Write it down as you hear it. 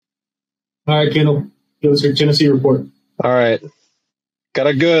All right, Kendall, give us your Tennessee report. All right. Got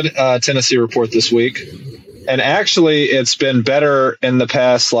a good Tennessee report this week. And actually, it's been better in the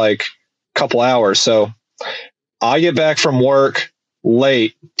past, couple hours. So I get back from work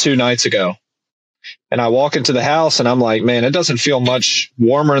late 2 nights ago. And I walk into the house and I'm like, man, it doesn't feel much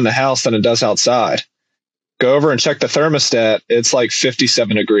warmer in the house than it does outside. Go over and check the thermostat. It's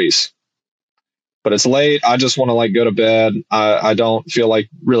 57 degrees. But it's late. I just want to go to bed. I don't feel like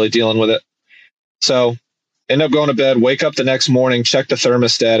really dealing with it. So end up going to bed, wake up the next morning, check the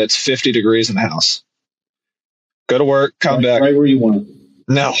thermostat. It's 50 degrees in the house. Go to work, come back. Right where you want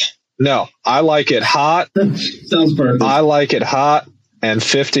it. No. I like it hot. Sounds perfect. I like it hot, and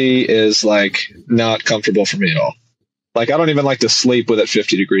 50 is not comfortable for me at all. I don't even like to sleep with it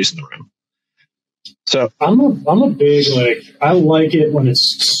 50 degrees in the room. So I'm a big I like it when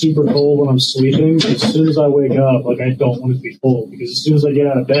it's super cold when I'm sleeping. As soon as I wake up, I don't want it to be cold, because as soon as I get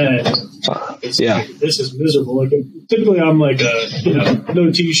out of bed, it's this is miserable. Typically I'm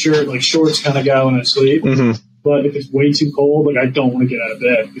no t-shirt, shorts kind of guy when I sleep. Mm-hmm. But if it's way too cold, I don't want to get out of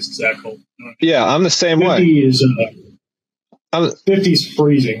bed because it's that cold. You know what I mean? Yeah, I'm the same 50 way. Is 50 is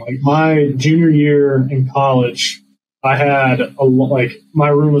freezing. My junior year in college, I had my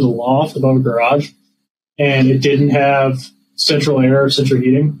room was a loft above a garage, and it didn't have central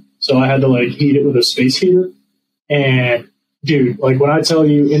heating, so I had to heat it with a space heater. And dude, when I tell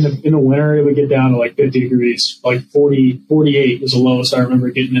you in the winter it would get down to 50 degrees, 40, 48 was the lowest I remember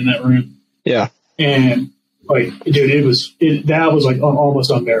getting in that room. Yeah, and dude, that was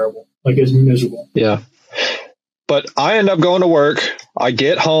almost unbearable. It's miserable. Yeah. But I end up going to work. I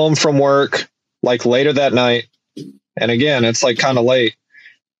get home from work later that night. And again, it's kind of late.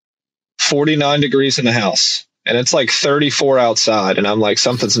 49 degrees in the house. And it's 34 outside. And I'm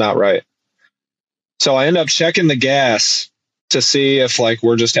something's not right. So I end up checking the gas to see if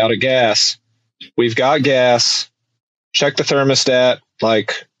we're just out of gas. We've got gas. Check the thermostat.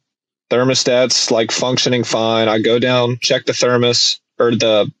 Thermostat's functioning fine. I go down, check the thermos or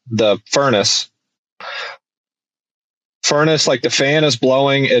the furnace. Furnace, the fan is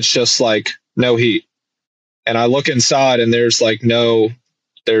blowing. It's just no heat. And I look inside and there's no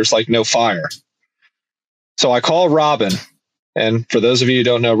fire. So I call Robin. And for those of you who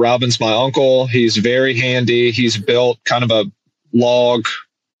don't know, Robin's my uncle. He's very handy. He's built kind of a log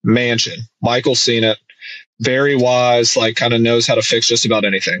mansion. Michael's seen it. Very wise, kind of knows how to fix just about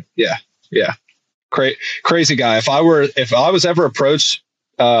anything. Yeah. Crazy guy. If I was ever approached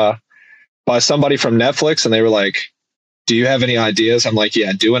by somebody from Netflix and they were do you have any ideas? I'm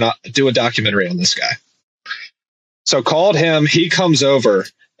yeah, do a documentary on this guy. So called him. He comes over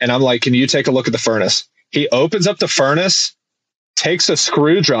and I'm can you take a look at the furnace? He opens up the furnace, takes a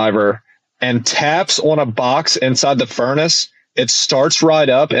screwdriver and taps on a box inside the furnace. It starts right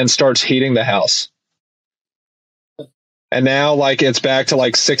up and starts heating the house. And now it's back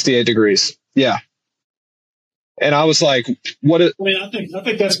to 68 degrees. Yeah. And I was what is, I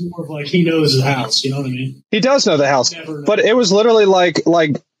think that's more of he knows his house, you know what I mean? He does know the house. But it was literally like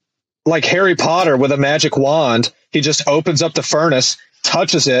Harry Potter with a magic wand. He just opens up the furnace,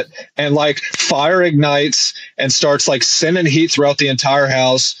 touches it, and fire ignites and starts sending heat throughout the entire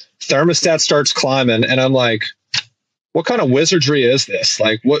house. Thermostat starts climbing, and I'm what kind of wizardry is this?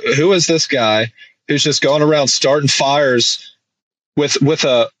 Who is this guy who's just going around starting fires with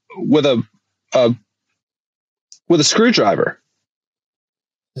a screwdriver?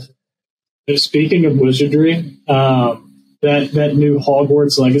 Speaking of wizardry, that new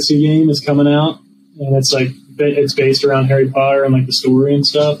Hogwarts Legacy game is coming out, and it's based around Harry Potter and the story and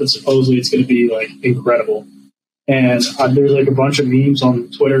stuff. And supposedly it's going to be incredible. And there's a bunch of memes on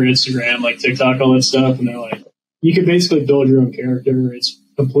Twitter, Instagram, TikTok, all that stuff, and they're you could basically build your own character. It's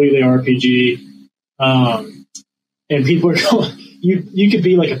completely RPG. And people are going, you could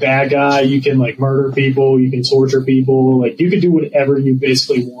be a bad guy. You can murder people. You can torture people. You could do whatever you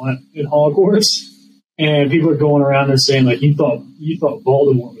basically want in Hogwarts. And people are going around there saying you thought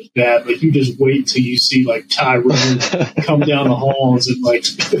Voldemort was bad, but you just wait till you see Tyrone come down the halls and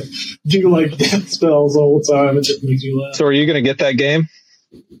do death spells all the time. It just makes you laugh. So are you going to get that game?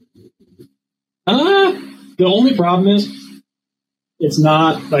 The only problem is it's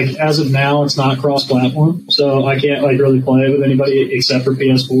not as of now, it's not cross-platform, so I can't really play it with anybody except for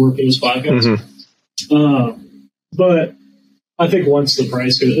PS4, PS5 guys. Mm-hmm. But I think once the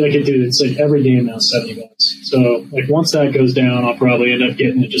price goes, it's every game now is $70. So once that goes down, I'll probably end up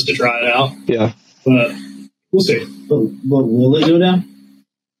getting it just to try it out. Yeah, but we'll see. But will it go down?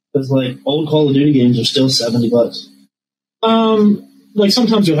 Because old Call of Duty games are still $70.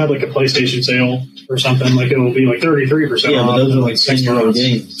 Sometimes you'll have a PlayStation sale or something. It will be 33% yeah, off. But those are 10-year-old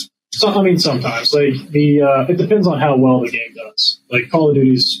games. So, I mean, sometimes like it depends on how well the game does. Like Call of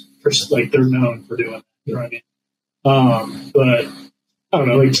Duty's, like they're known for doing. You know what I mean? But I don't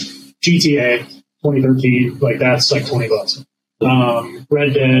know, like GTA 2013, like that's like $20.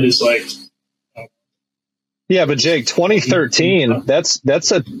 Red Dead is like. Yeah, but Jake, 2013,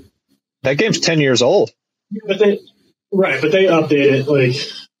 that game's 10 years old. But they update it like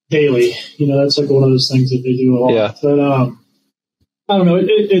daily. You know, that's like one of those things that they do a lot. Yeah. But I don't know.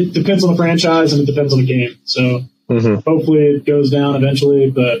 It depends on the franchise and it depends on the game. So hopefully it goes down eventually,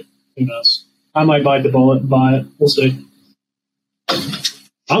 but who knows? I might bite the bullet and buy it. We'll see.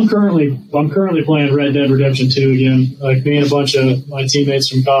 I'm currently playing Red Dead Redemption 2 again. Like me and a bunch of my teammates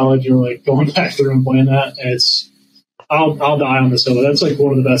from college are like going back through and playing that. And I'll die on this hill. That's like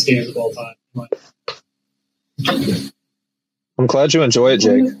one of the best games of all time. I'm glad you enjoy it,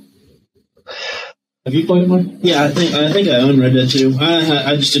 Jake. Have you played it, Mike? Yeah, I think I own Red Dead 2.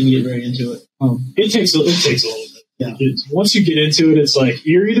 I just didn't get very into it. It takes a little bit. Yeah. Once you get into it, it's like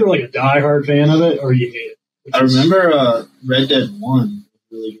you're either like a diehard fan of it or you hate it. I remember Red Dead 1.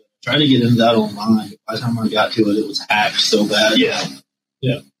 Really good. Trying to get into that online. By the time I got to it, it was hacked so bad. Yeah.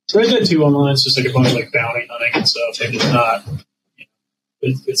 Red Dead 2 online is just like a bunch of like bounty hunting and stuff. And it's not,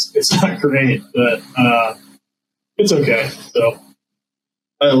 it's not great, but it's okay. So,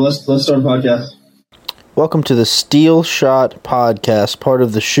 all right, let's start a podcast. Welcome to the Steel Shot Podcast, part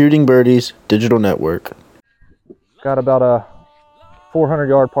of the Shooting Birdies Digital Network. Got about a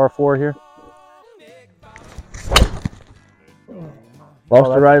 400-yard par 4 here. Lost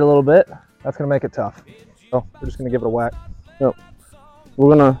the right a little bit. That's going to make it tough. So we're just going to give it a whack. Yep.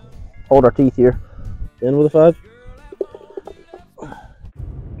 We're going to hold our teeth here. In with a 5.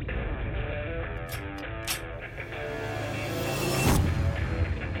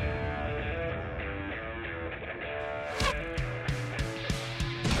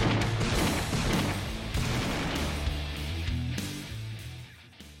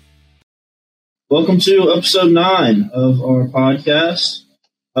 Welcome to episode 9 of our podcast.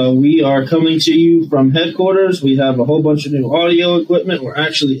 We are coming to you from headquarters. We have a whole bunch of new audio equipment. We're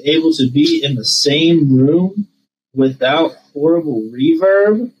actually able to be in the same room without horrible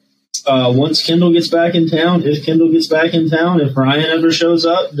reverb. Once Kendall gets back in town, if Ryan ever shows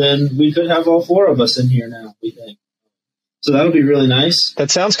up, then we could have all 4 of us in here now, we think. So that'll be really nice. That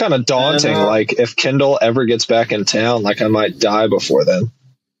sounds kind of daunting. Like if Kendall ever gets back in town, like I might die before then.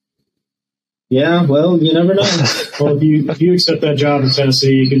 Yeah, well, you never know. Well, if you accept that job in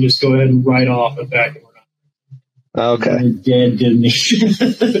Tennessee, you can just go ahead and write off and back and we're not. Okay. Dad didn't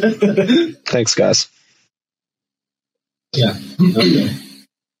he? Thanks, guys. Yeah. Okay.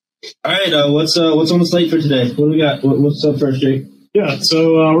 All right. What's on the slate for today? What do we got? What's up first, Jake? Yeah.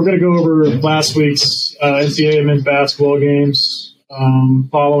 So we're going to go over last week's NCAA men's basketball games.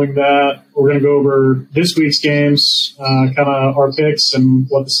 Following that, we're going to go over this week's games, kind of our picks and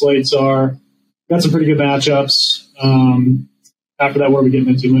what the slates are. Got some pretty good matchups. After that, what are we getting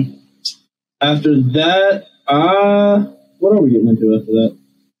into, man? After that, what are we getting into after that?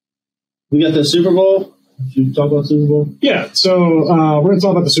 We got the Super Bowl. Should we talk about Super Bowl? Yeah, so we're going to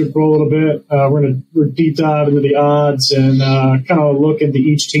talk about the Super Bowl a little bit. We're going to deep dive into the odds and kind of look into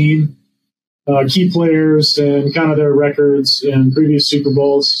each team, key players, and kind of their records in previous Super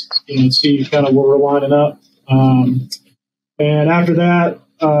Bowls, and see kind of where we're lining up. And after that,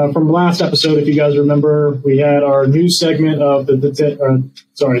 from last episode, if you guys remember, we had our new segment of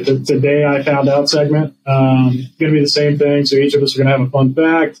the Today I Found Out segment. Going to be the same thing. So each of us are going to have a fun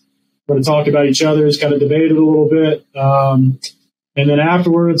fact. We're going to talk about each other's, kind of debate it a little bit. And then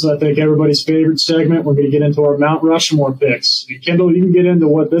afterwards, I think everybody's favorite segment, we're going to get into our Mount Rushmore picks. Kendall, you can get into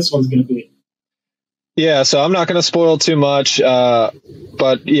what this one's going to be. Yeah, so I'm not going to spoil too much.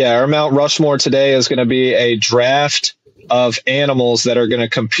 But yeah, our Mount Rushmore today is going to be a draft of animals that are going to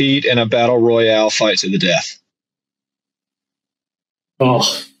compete in a battle royale fight to the death. Oh,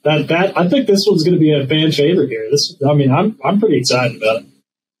 that I think this one's going to be a fan favorite here. I'm pretty excited about it.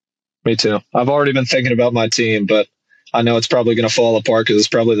 Me too. I've already been thinking about my team, but I know it's probably going to fall apart because it's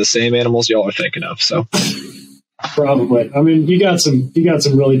probably the same animals y'all are thinking of. So probably. I mean, you got some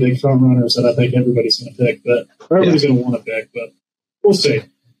really big front runners that I think everybody's going to pick, but everybody's going to want to pick, but we'll see.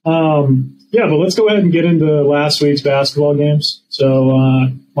 Yeah, but let's go ahead and get into last week's basketball games. So,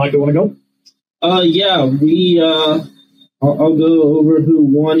 Mike, you want to go? Yeah, I'll go over who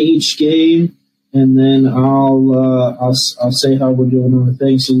won each game, and then I'll say how we're doing on the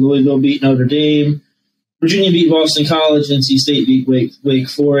thing. So Louisville beat Notre Dame, Virginia beat Boston College, NC State beat Wake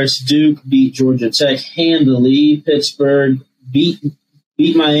Forest, Duke beat Georgia Tech handily, Pittsburgh beat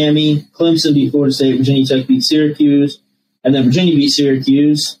Miami, Clemson beat Florida State, Virginia Tech beat Syracuse, and then Virginia beat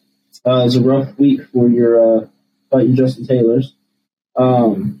Syracuse. It was a rough week for your fighting Justin Taylors.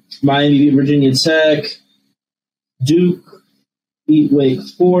 Miami beat Virginia Tech. Duke beat Wake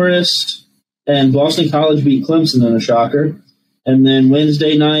Forest. And Boston College beat Clemson in a shocker. And then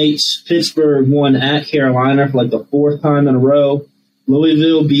Wednesday night, Pittsburgh won at Carolina for like the fourth time in a row.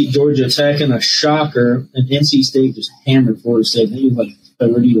 Louisville beat Georgia Tech in a shocker. And NC State just hammered Florida State. I think it was like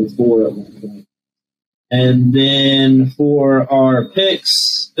 30-4 at one point. And then for our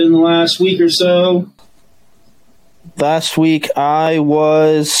picks in the last week or so. Last week I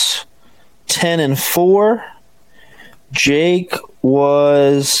was 10-4. Jake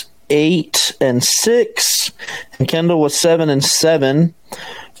was 8-6. And Kendall was 7-7.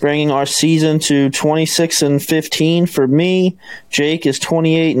 Bringing our season to 26-15 for me. Jake is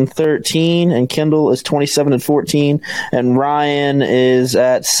 28-13, and Kendall is 27-14, and Ryan is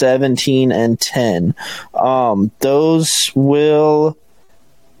at 17-10. Those will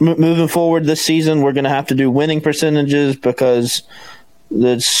moving forward this season. We're going to have to do winning percentages because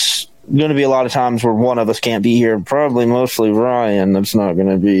it's going to be a lot of times where one of us can't be here. Probably mostly Ryan that's not going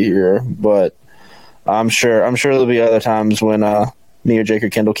to be here, but I'm sure there'll be other times when me or Jake or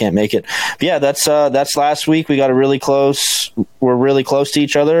Kendall can't make it. But yeah, that's last week. We got we're really close to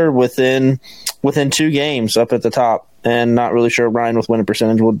each other within 2 games up at the top, and not really sure Ryan with winning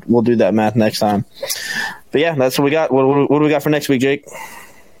percentage. We'll do that math next time. But yeah, that's what we got. What do we got for next week, Jake?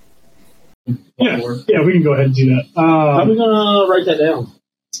 Yeah, we can go ahead and do that. How are we gonna write that down?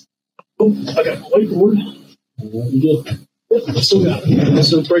 Oh, I got my whiteboard. You good? Yep, I still got it.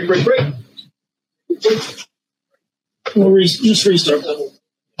 So break. We'll just restart that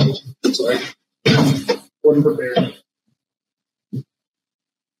one. Sorry. Wasn't prepared.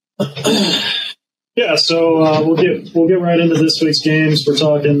 Yeah, so we'll get right into this week's games. We're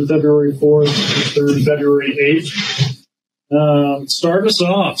talking February 4th through February 8th. Starting us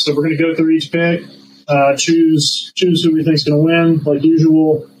off, so we're going to go through each pick, choose who we think is going to win, like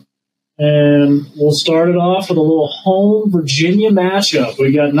usual, and we'll start it off with a little home Virginia matchup.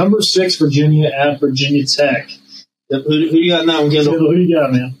 We got number 6 Virginia at Virginia Tech. Yep. Who you got now? Who you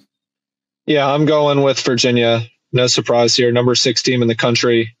got, man? Yeah, I'm going with Virginia. No surprise here. Number 6 team in the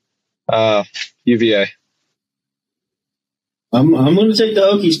country, UVA. I'm going to take the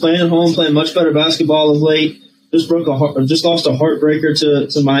Hokies playing at home, playing much better basketball of late. Just lost a heartbreaker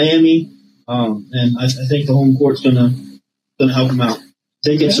to Miami, and I think the home court's gonna help them out.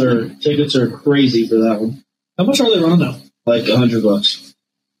 Tickets are crazy for that one. How much are they running now? Like $100,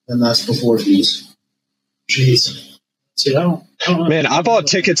 and that's before fees. Jeez. See, I don't know. Man, I bought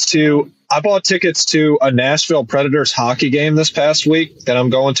tickets to a Nashville Predators hockey game this past week that I'm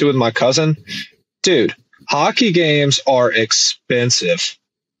going to with my cousin. Dude, hockey games are expensive.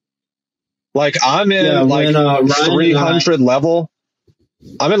 Like I'm in 300 level.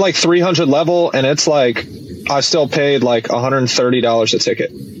 I'm in like 300 level, and it's like I still paid like $130 a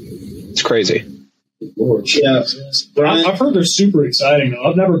ticket. It's crazy. Yeah, I've heard they're super exciting though.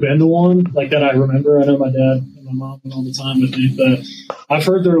 I've never been to one like that. I remember. I know my dad and my mom went all the time with me, but I've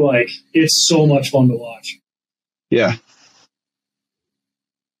heard they're like it's so much fun to watch. Yeah,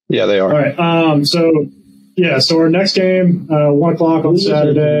 they are. All right. So our next game, 1 o'clock on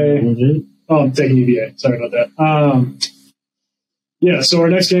Saturday. Oh, I'm taking UVA. Sorry about that. So our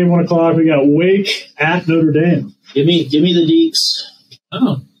next game, 1 o'clock, we got Wake at Notre Dame. Give me the Deeks.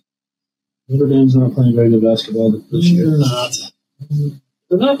 Oh. Notre Dame's not playing very good basketball this year. They're not.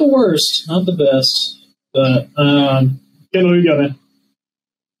 They're not the worst, not the best. But, Kendall, you got it.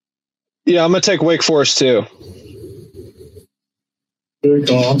 Yeah, I'm going to take Wake Forest too. Good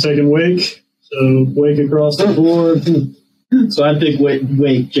call. I'm taking Wake. So Wake across the board. So I pick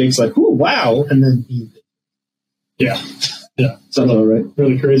Wake. Jake's like, ooh, wow. And then Yeah. Sounds all right.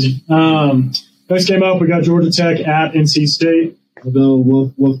 Really crazy. Next game up, we got Georgia Tech at NC State. We'll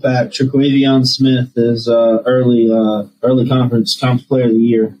go Wolfpack. Traquavion Smith is early conference player of the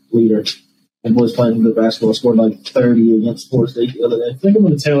year leader. And boys playing good basketball. Scored like 30 against Florida State the other day. I think I'm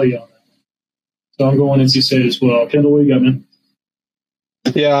going to tell you on that. So I'm going NC State as well. Kendall, what do you got, man?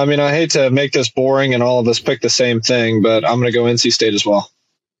 Yeah, I mean, I hate to make this boring and all of us pick the same thing, but I'm going to go NC State as well.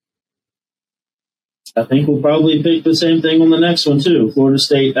 I think we'll probably pick the same thing on the next one, too. Florida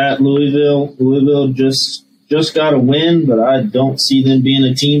State at Louisville. Louisville just got a win, but I don't see them being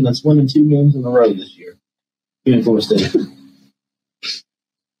a team that's winning 2 games in a row this year. Being Florida State.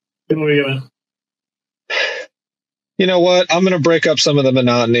 Kendall, what do you got, man? You know what? I'm going to break up some of the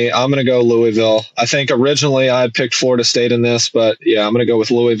monotony. I'm going to go Louisville. I think originally I had picked Florida State in this, but yeah, I'm going to go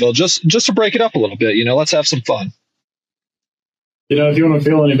with Louisville just to break it up a little bit. Let's have some fun. If you want to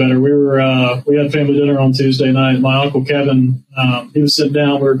feel any better, we had family dinner on Tuesday night. My Uncle Kevin, he was sitting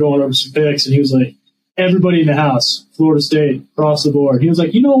down. We were going over some picks, and he was like, everybody in the house, Florida State, across the board. He was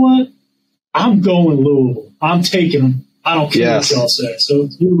like, you know what? I'm going Louisville. I'm taking them. I don't care what y'all say. So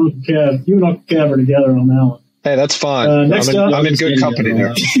you and Uncle Kev are together on that one. Hey, that's fine. I'm in good company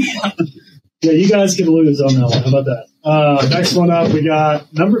there. Yeah, you guys can lose on that one. How about that? Next one up, we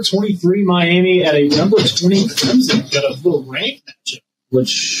got number 23 Miami at a number 20 Clemson. Got a little rank matchup,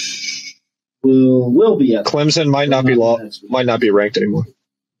 which will be at Clemson might not be ranked anymore.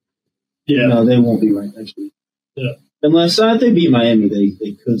 Yeah, no, they won't be ranked next week. Yeah, unless they beat Miami, they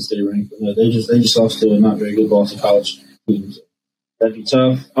could stay ranked. But no, they just lost to a not very good Boston College team. So that'd be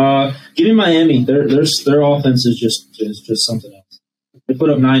tough. Give me Miami. Their offense is just something else. They put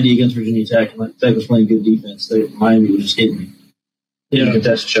up 90 against Virginia Tech. Tech was playing good defense. Miami was just hitting me. Hitting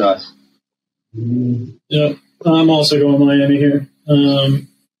contested shots. Yeah, I'm also going Miami here. Been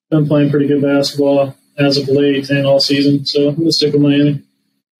playing pretty good basketball as of late and all season, so I'm going to stick with Miami.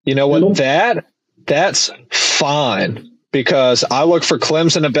 You know what? That's fine because I look for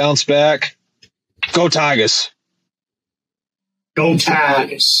Clemson to bounce back. Go Tigers. Go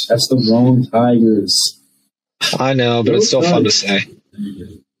Tigers. That's the wrong Tigers. I know, but it's still fun to say.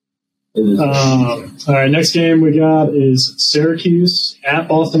 All right, next game we got is Syracuse at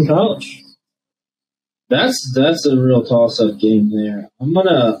Boston College. That's a real toss-up game there. I'm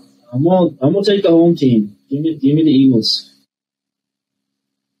gonna take the home team. Give me the Eagles.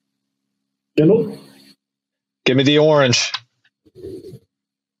 Kendall? Give me the orange.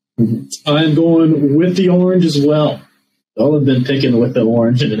 I'm going with the orange as well. Y'all have been picking with the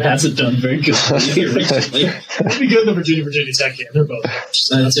orange, and it hasn't done very good recently. It'll be good in the Virginia Tech game. They're both.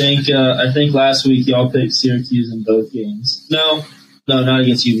 I think last week y'all picked Syracuse in both games. No, not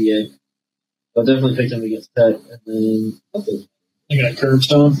against UVA. I definitely picked them against Tech, and then they got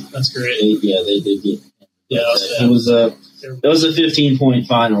Curbstone. That's great. They did get. Yeah, it was a 15-point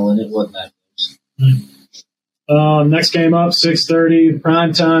final, and it wasn't that close. Next game up, 6:30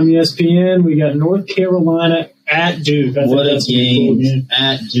 primetime ESPN. We got North Carolina at Duke. What a game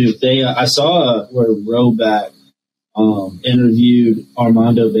at Duke! I saw where Roback interviewed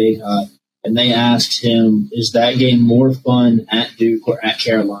Armando Baycott, and they asked him, "Is that game more fun at Duke or at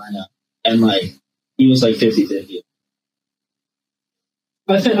Carolina?" And he was 50-50.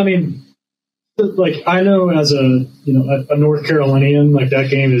 I know as a North Carolinian, that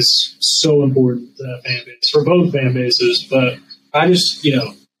game is so important to that fan base for both fan bases. But I just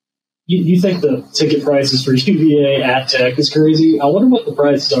you think the ticket prices for UVA at Tech is crazy? I wonder what the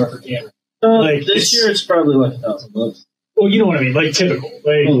prices are for Cameron. This year it's probably $1,000. Well, you know what I mean, typical.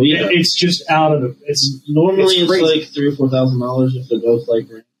 It's just out of the. It's normally it's $3,000 or $4,000 if they're both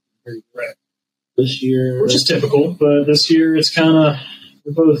pretty correct. This year, which is typical, but this year it's kind of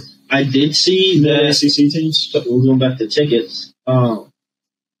both. I did see the SEC teams. But we're going back to tickets. I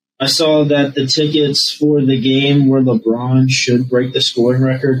saw that the tickets for the game where LeBron should break the scoring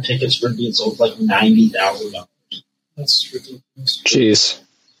record, tickets were being sold $90,000. That's ridiculous. Jeez.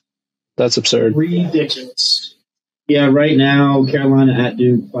 That's absurd. Ridiculous. Yeah, right now, Carolina at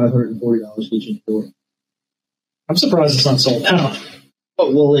Duke, $540 each in the door. I'm surprised it's not sold out.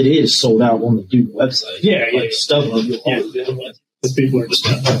 Oh, well, it is sold out on the Duke website. Yeah. Stuff like because people are just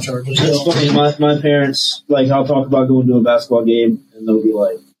not going to charge us. It's funny. My parents, I'll talk about going to a basketball game, and they'll be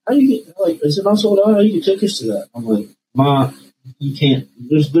like, "How do you get? Is it not sold out? How do you get tickets to that?" I'm like, "Ma, you can't.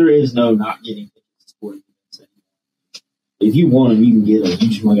 There is no not getting tickets to sporting events. If you want them, you can get them. You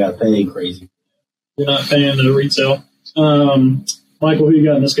just got to pay crazy. You're not paying the retail." Michael, who you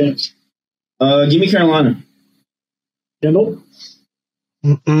got in this game? Give me Carolina. Kendall?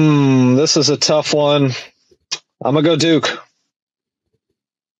 This is a tough one. I'm gonna go Duke.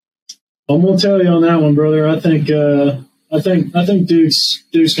 I'm gonna tell you on that one, brother. I think Duke's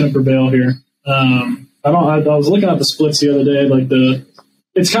gonna prevail here. I was looking at the splits the other day.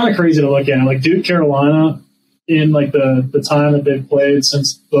 It's kind of crazy to look at. Duke, Carolina, in the time that they've played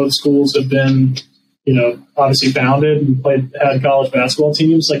since both schools have been, obviously founded and had college basketball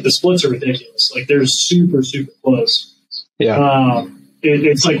teams. The splits are ridiculous. They're super, super close. Yeah.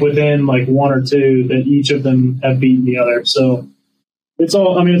 It's within one or two that each of them have beaten the other. So it's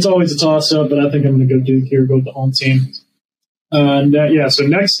always a toss up, but I think I'm going to go Duke here, go with the home team. So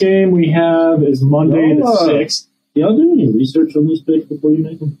next game we have is Monday the 6th. Y'all do any research on these picks before you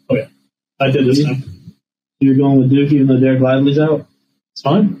make them? Oh, yeah. I did this time. You're going with Duke even though Derek Lively's out? It's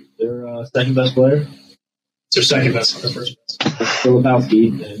fine. Their second best player? It's their second best, not their first best.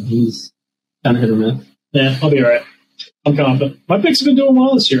 Filipowski, and he's kind of hit or miss. Yeah, I'll be all right. I'm confident. My picks have been doing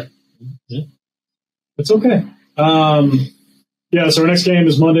well this year. Yeah. It's okay. Yeah, so our next game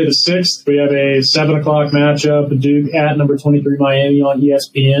is Monday the 6th. We have a 7 o'clock matchup, Duke at number 23 Miami on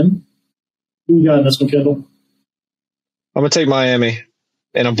ESPN. Who you got in this one, Kendall? I'm going to take Miami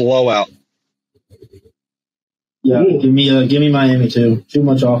in a blowout. Yeah, give me Miami too. Too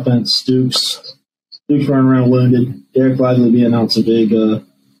much offense. Duke's running around wounded. Derek Lively being out's a big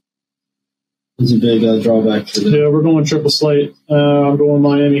drawback for them. Yeah, we're going triple slate. I'm going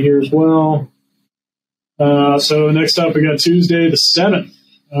Miami here as well. So next up, we got Tuesday the 7th.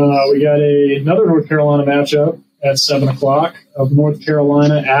 We got another North Carolina matchup at 7 o'clock of North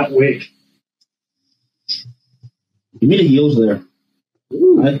Carolina at Wake. Give me the heels there.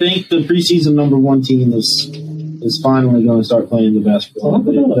 Ooh. I think the preseason number 1 team is finally going to start playing the basketball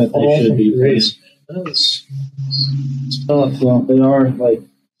that they should be playing. That's tough. Well, they are like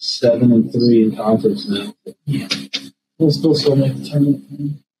 7-3 in conference now. Yeah, we'll still make the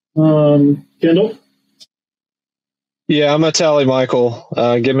tournament. Kendall. Yeah, I'm a tally Michael.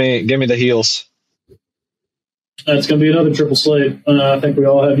 Give me the heels. That's going to be another triple slate. I think we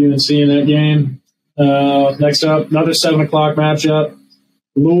all have UNC in that game. Next up, another 7 o'clock matchup.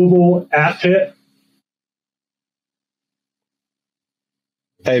 Louisville at Pitt.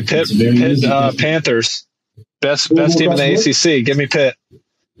 Hey, Pitt Panthers. Best team in the ACC. Give me Pitt.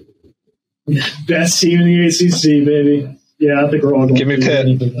 Best team in the ACC, baby. Yeah, I think we're all going to give me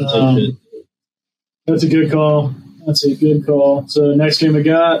Pitt. That's a good call. So next game we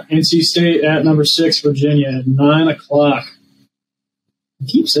got NC State at number 6 Virginia at 9 o'clock. I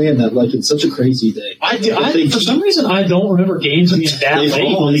keep saying that like it's such a crazy thing. For some reason, I don't remember games being that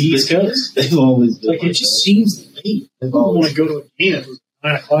late on the East Coast. They've always been it just seems late. I don't want to go to a game at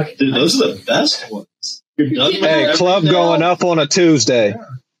 9 o'clock. Dude, those are the best ones. Hey, club going up on a Tuesday.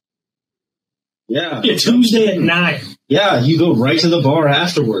 Yeah, Tuesday at 9. Yeah, you go right to the bar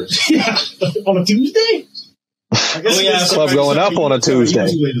afterwards. Yeah, on a Tuesday? I guess club going up on a Tuesday. I'm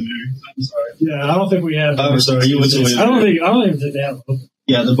sorry. Yeah, I don't think we have. I'm sorry, you went to I don't even think they have.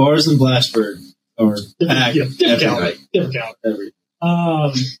 Yeah, the bars in Blatchford are packed every night. Different count.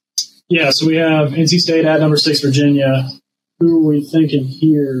 Yeah, so we have NC State at number 6 Virginia. Who are we thinking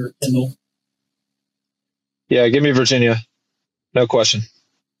here, Kendall? Yeah, give me Virginia. No question.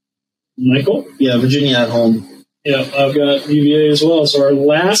 Michael? Yeah, Virginia at home. Yeah, I've got UVA as well. So our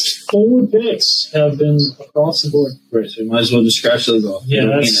last 4 picks have been across the board. Right, so we might as well just scratch those off.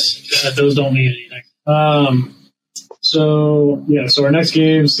 Yeah, those don't mean anything. So our next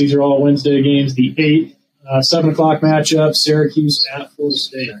games, these are all Wednesday games. The 8th, 7 o'clock matchup, Syracuse at Florida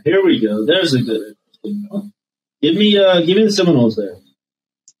State. Here we go. There's a good one. Give me the Seminoles there.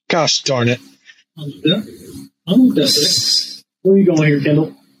 Gosh darn it. Where are you going here,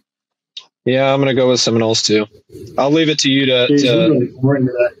 Kendall? Yeah, I'm going to go with Seminoles too. I'll leave it to you to.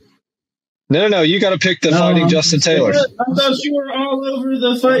 No. You got to pick the Fighting Justin Taylors. I thought you were all over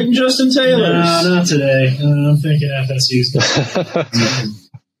the Fighting Justin Taylors. No, not today. I'm thinking FSU's.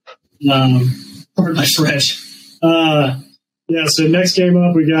 Pardon my French. Yeah. So next game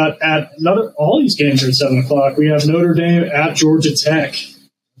up, we got all these games are at 7 o'clock. We have Notre Dame at Georgia Tech.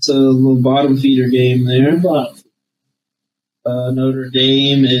 It's a little bottom feeder game there. Notre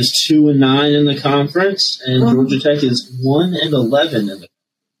Dame is 2-9 in the conference, and Georgia Tech is 1-11 in the.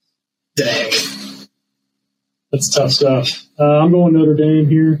 Dang, that's tough stuff. I'm going Notre Dame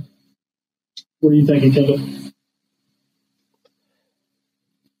here. What are you thinking, Kendall?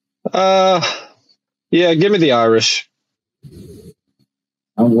 Yeah, give me the Irish.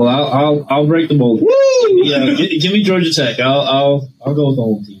 Well, I'll break the mold. Yeah, give me Georgia Tech. I'll go with the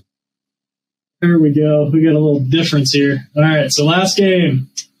whole team. There we go. We got a little difference here. All right, so last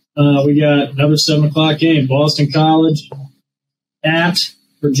game, we got another 7 o'clock game. Boston College at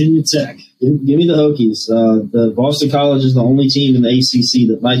Virginia Tech. Give me the Hokies. The Boston College is the only team in the ACC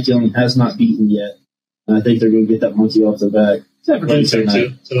that Mike Young has not beaten yet. And I think they're going to get that monkey off their back. It's at Virginia Tech,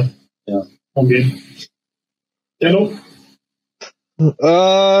 too. So, yeah. Home game. Kendall?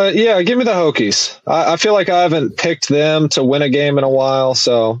 Yeah, give me the Hokies. I feel like I haven't picked them to win a game in a while,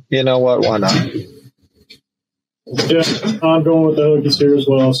 so you know what? Why not? Yeah, I'm going with the Hokies here as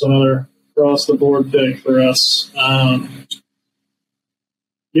well. So another across-the-board pick for us.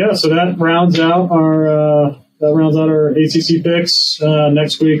 Yeah, so that rounds out our ACC picks.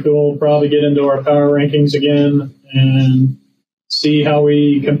 Next week we'll probably get into our power rankings again and see how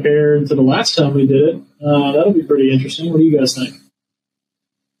we compared to the last time we did it. That'll be pretty interesting. What do you guys think?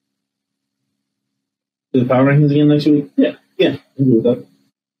 The power rankings again next week? Yeah. I'm good with that.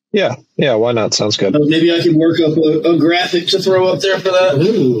 Yeah, why not? Sounds good. Maybe I can work up a graphic to throw up there for that.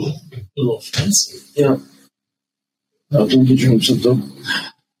 Ooh, a little fancy. Yeah. Don't get your hopes up, though.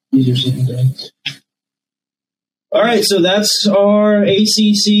 Easier said than done. All right, so that's our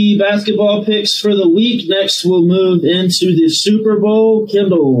ACC basketball picks for the week. Next, we'll move into the Super Bowl.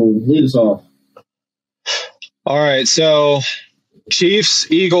 Kendall, lead us off. All right, so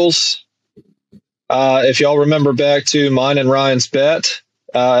Chiefs, Eagles. If y'all remember back to mine and Ryan's bet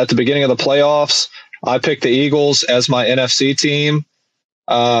at the beginning of the playoffs, I picked the Eagles as my NFC team.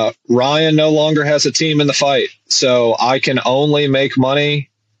 Ryan no longer has a team in the fight, so I can only make money.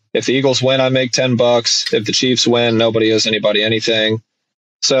 If the Eagles win, I make $10. If the Chiefs win, nobody owes anybody anything.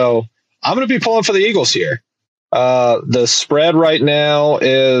 So I'm going to be pulling for the Eagles here. The spread right now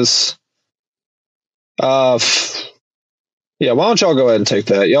is, why don't y'all go ahead and take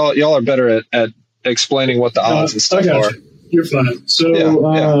that? Y'all are better at explaining what the odds and stuff are. You're fine. So, go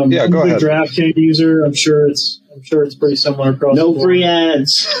I'm a big ahead. DraftKings user. I'm sure it's pretty similar across the board. No free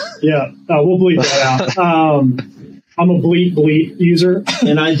ads. Yeah, we'll bleep that out. I'm a bleep user.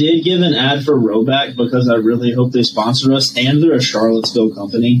 And I did give an ad for Roback because I really hope they sponsor us, and they're a Charlottesville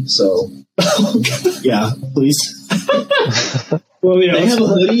company, so yeah, please. Well, yeah, they have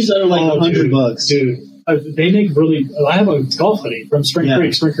hoodies that are like $100, dude. They make really. I have a golf hoodie from Spring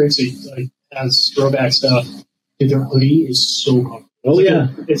Creek. Spring Creek has throwback stuff. Dude, their hoodie is so comfortable. Oh yeah,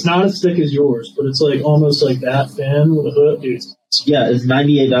 it's not as thick as yours, but it's like almost like that thin with a hood, dude. Yeah, it's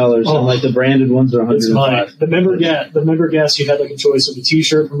 $98, and like the branded ones are $105. The member guest, you had like a choice of a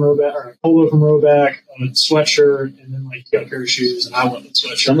T-shirt from Roback or a polo from Roback, a sweatshirt, and then like you got a pair of shoes. And I went with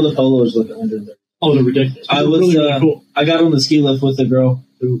sweatshirt. Some of the polos look $130. Oh, they're ridiculous. I was really cool. I got on the ski lift with a girl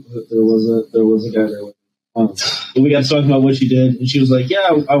who there was a guy there with. We got talking about what she did, and she was like,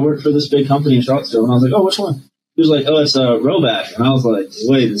 "Yeah, I work for this big company in Charlottesville," and I was like, "Oh, which one?" He was like, "Oh, it's Roback," and I was like,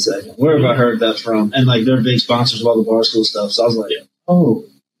 "Wait a second, where have I heard that from?" And like, they're big sponsors of all the bar school stuff, so I was like, "Oh,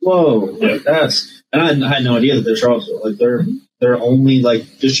 whoa, like that's." And I had no idea that they're Charlottesville. Like they're only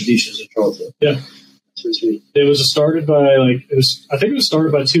like distributions in Charlottesville. Yeah, that's pretty sweet. It was started by I think it was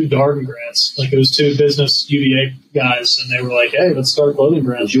started by two Darden grads. Like it was two business UVA guys, and they were like, "Hey, let's start a clothing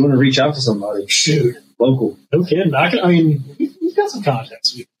brand." If you want to reach out to somebody, shoot, local. No kidding. We've got some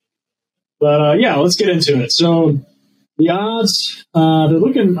contacts. But let's get into it. So the odds, they're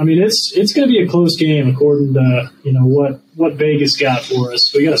looking. I mean, it's going to be a close game according to what Vegas got for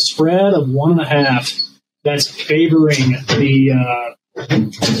us. We got a spread of 1.5 that's favoring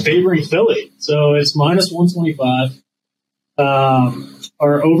favoring Philly. So it's -125.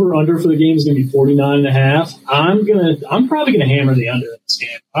 Our over under for the game is going to be 49.5. I'm probably going to hammer the under in this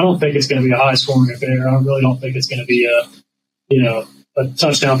game. I don't think it's going to be a high scoring affair. I really don't think it's going to be a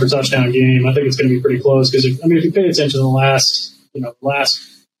touchdown for touchdown game. I think it's going to be pretty close because if you pay attention to the last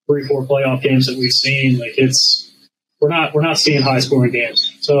 3-4 playoff games that we've seen, like we're not seeing high scoring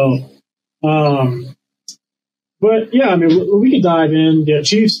games. So, but yeah, we could dive in. Yeah,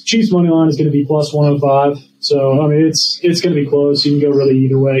 Chiefs money line is going to be +105. So it's going to be close. You can go really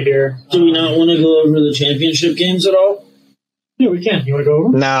either way here. Do we not want to go over the championship games at all? Yeah, we can. You want to go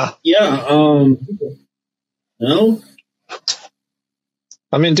over? Nah. Yeah. No.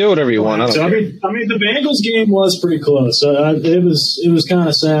 Do whatever you want. The Bengals game was pretty close. It was kind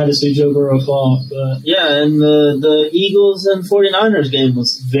of sad to see Joe Burrow fall. But yeah, and the Eagles and 49ers game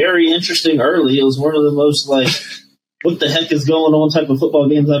was very interesting early. It was one of the most what the heck is going on type of football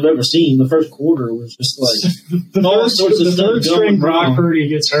games I've ever seen. The first quarter was just the third string Brock Purdy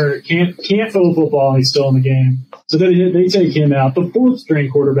gets hurt, can't throw a football. He's still in the game, so they take him out. The fourth string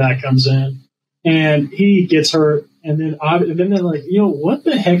quarterback comes in, and he gets hurt. And then they're like, what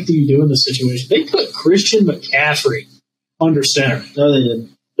the heck do you do in this situation? They put Christian McCaffrey under center. No, they didn't.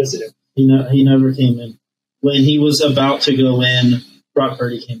 Yes, they did. He never came in. When he was about to go in, Brock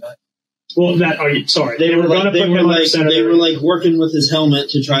Purdy came back. Well, sorry. They were working with his helmet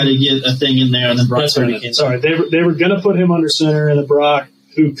to try to get a thing in there, and then Brock Purdy came. Sorry, they were going to put him under center, and then Brock,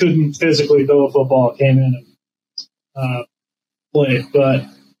 who couldn't physically throw a football, came in and played. But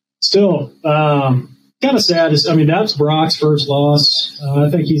still, kind of sad. That's Brock's first loss. I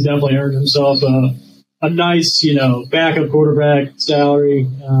think he's definitely earned himself a nice, backup quarterback salary.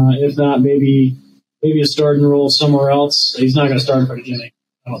 If not, maybe a starting role somewhere else. He's not going to start in front of Jimmy,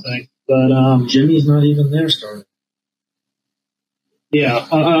 I don't think. But Jimmy's not even there starting. Yeah,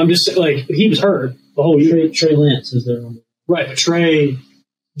 I'm just he was hurt the whole year. Trey Lance is there. Right, but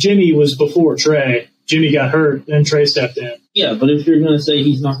Jimmy was before Trey. Jimmy got hurt, then Trey stepped in. Yeah, but if you're going to say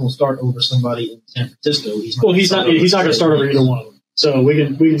he's not going to start over somebody in San Francisco, he's not going to start over either one of them. So we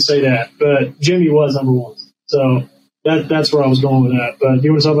can say that. But Jimmy was number one. So that's where I was going with that. But do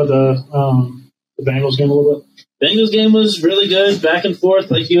you want to talk about the Bengals game a little bit? Bengals game was really good, back and forth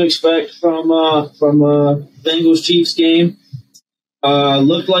like you expect from Bengals Chiefs game.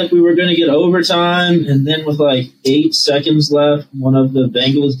 Looked like we were going to get overtime, and then with like 8 seconds left, one of the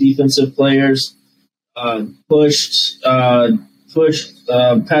Bengals defensive players pushed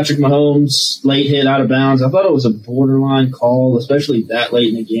Patrick Mahomes late hit out of bounds. I thought it was a borderline call, especially that late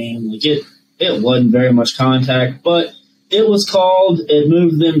in the game. Like it wasn't very much contact, but it was called. It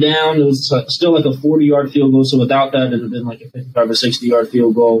moved them down. It was still like a 40-yard field goal. So without that, it would have been like a 55 or 60-yard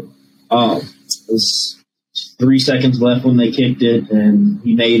field goal. It was 3 seconds left when they kicked it, and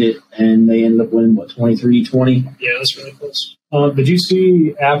he made it, and they ended up winning, 23-20? Yeah, that's really close. Did you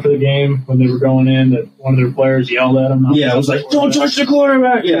see after the game when they were going in that one of their players yelled at him? Yeah, it was like, "Don't touch the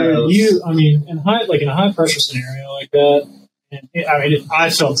quarterback!" Yeah, in a high pressure scenario like that, I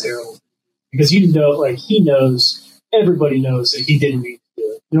felt terrible because he knows, everybody knows that he didn't mean to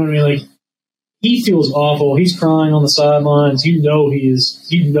do it. You know what I mean? Like, he feels awful. He's crying on the sidelines. He's upset.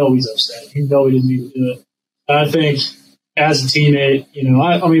 He didn't mean to do it. I think as a teammate,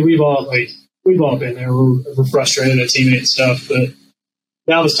 we've all been there. We're frustrated at teammate and stuff, but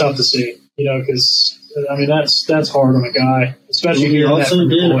that was tough to see, because that's hard on a guy, especially he here. Also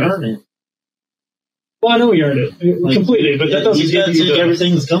did earn it. Well, I know he earned it completely, but that doesn't give you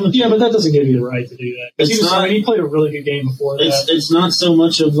everything that's coming. Yeah, but that doesn't give you the right to do that. He played a really good game before that. It's not so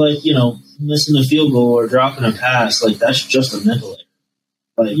much of missing a field goal or dropping a pass. Like, that's just a mental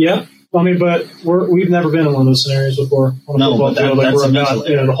error. Yeah. But we've never been in one of those scenarios before on a football field.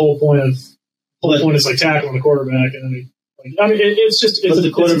 The whole point is like tackling the quarterback, and then it's just. But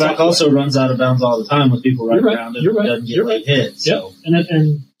the quarterback also runs out of bounds all the time with people right around him. Doesn't get hit. So. Yep.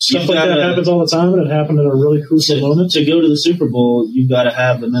 And stuff like that happens all the time, and it happened at a really crucial moment. To go to the Super Bowl, you've got to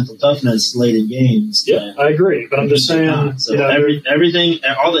have the mental toughness late in games. Yeah, I agree, but I'm just saying. So everything,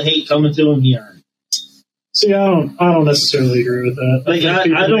 all the hate coming to him, he earned. See, I don't necessarily agree with that. I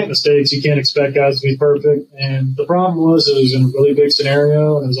don't make mistakes. You can't expect guys to be perfect. And the problem was it was in a really big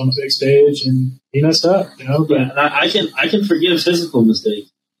scenario and it was on a big stage, and he messed up. But, and I can forgive physical mistakes,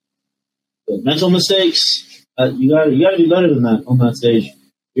 but mental mistakes, you got to be better than that on that stage.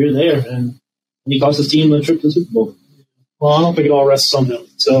 You're there, and he cost his team a trip to the Super Bowl. Well, I don't think it all rests on him.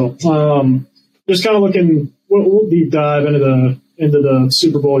 So, just kind of looking. We'll deep dive into the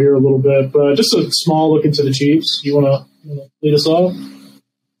Super Bowl here a little bit, but just a small look into the Chiefs. You want to lead us off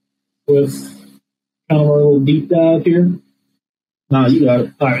with kind of our little deep dive here? No, you got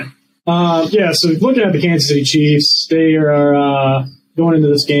it. All right. So looking at the Kansas City Chiefs, they are going into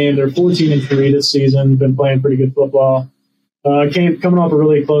this game. They're 14-3 this season. Been playing pretty good football. Coming off a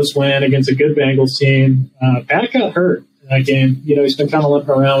really close win against a good Bengals team. Pat got hurt in that game. He's been kind of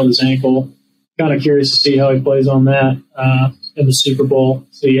limping around with his ankle. Kind of curious to see how he plays on that in the Super Bowl,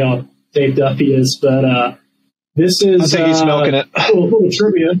 see how taped up he is. But this is... I think he's milking it. A little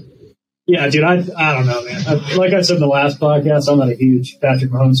trivia. Yeah, dude, I don't know, man. Like I said in the last podcast, I'm not a huge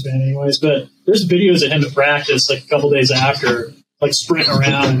Patrick Mahomes fan anyways, but there's videos of him at practice like a couple days after, like sprinting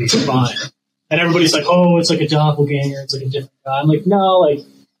around, and he's fine. And everybody's like, oh, it's like a doppelganger, it's like a different guy. I'm like, no,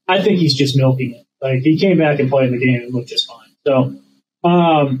 I think he's just milking it. Like, he came back and played in the game and looked just fine. So...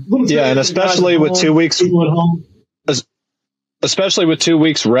 and especially with 2 weeks, especially with 2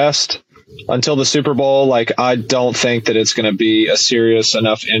 weeks rest until the Super Bowl, I don't think that it's going to be a serious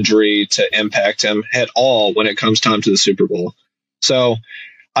enough injury to impact him at all when it comes time to the Super Bowl. So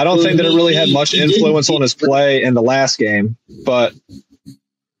I don't think that it really had much influence on his play in the last game, but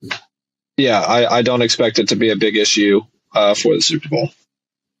yeah, I don't expect it to be a big issue for the Super Bowl.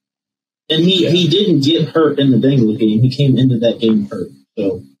 And he didn't get hurt in the Bengals game. He came into that game hurt.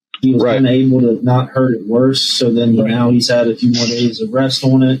 So he was kind of able to not hurt it worse. So then now he's had a few more days of rest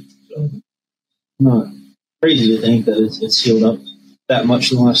on it. So not crazy to think that it's healed up that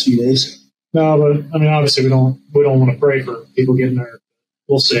much in the last few days. No, but obviously we don't want to pray for people getting hurt.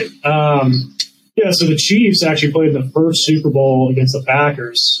 We'll see. So the Chiefs actually played the first Super Bowl against the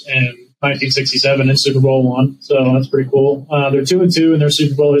Packers in 1967 in Super Bowl I. So that's pretty cool. They're 2-2 in their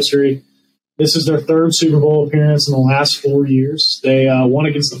Super Bowl history. This is their third Super Bowl appearance in the last 4 years. They won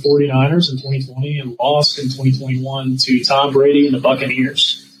against the 49ers in 2020 and lost in 2021 to Tom Brady and the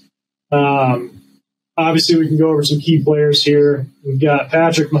Buccaneers. Obviously, we can go over some key players here. We've got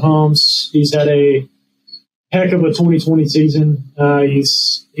Patrick Mahomes. He's had a heck of a 2020 season.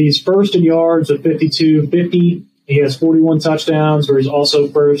 He's first in yards at 52-50. He has 41 touchdowns, where he's also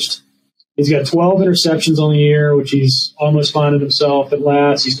first. He's got 12 interceptions on the year, which he's almost finding himself at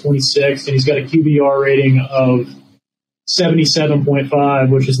last. He's 26th, and he's got a QBR rating of 77.5,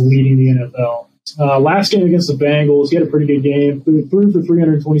 which is leading the NFL. Last game against the Bengals, he had a pretty good game. Threw for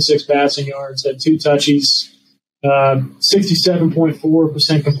 326 passing yards, had 2 touchies,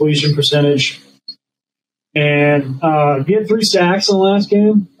 67.4% completion percentage. And he had 3 sacks in the last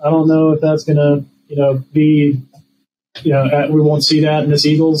game. I don't know if that's going to, be, we won't see that in this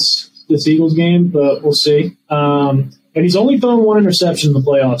Eagles game, but we'll see. And he's only thrown 1 interception in the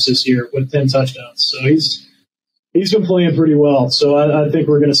playoffs this year with 10 touchdowns. So he's been playing pretty well. So I think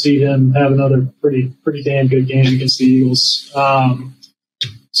we're going to see him have another pretty damn good game against the Eagles.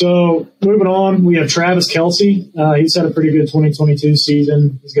 So moving on, we have Travis Kelce. He's had a pretty good 2022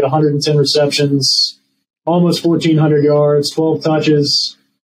 season. He's got 110 receptions, almost 1,400 yards, 12 touches.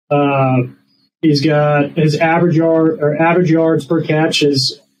 He's got his average yards per catch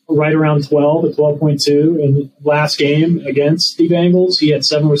is right around 12 at 12.2. In last game against the Bengals, he had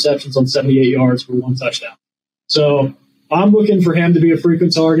 7 receptions on 78 yards for 1 touchdown. So I'm looking for him to be a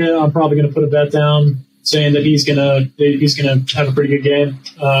frequent target. I'm probably going to put a bet down saying that he's gonna have a pretty good game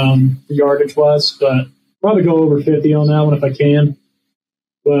yardage wise, but probably go over 50 on that one if I can.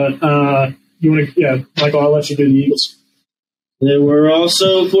 But Michael, I'll let you do the Eagles. They were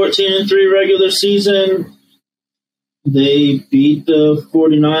also 14-3 regular season. They beat the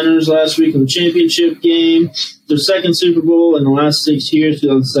 49ers last week in the championship game. Their second Super Bowl in the last 6 years.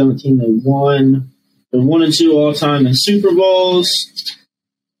 2017 they won. They're 1-2 all time in Super Bowls.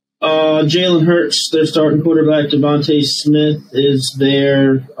 Jalen Hurts, their starting quarterback. Devontae Smith is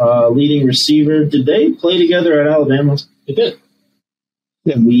their leading receiver. Did they play together at Alabama? They did.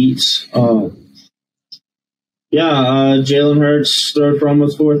 Yeah. Weeks. Jalen Hurts threw for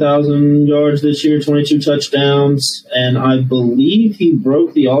almost 4,000 yards this year, 22 touchdowns, and I believe he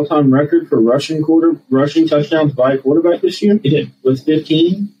broke the all-time record for rushing touchdowns by a quarterback this year. He did with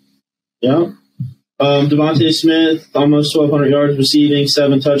 15. Yeah. Devontae Smith, almost 1,200 yards receiving,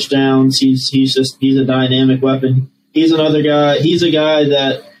 7 touchdowns. He's a dynamic weapon. He's another guy. He's a guy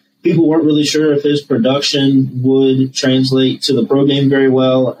that people weren't really sure if his production would translate to the pro game very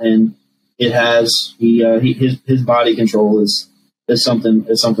well, and it has. His body control is something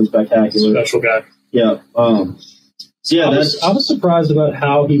spectacular. Special guy. Yeah. I was surprised about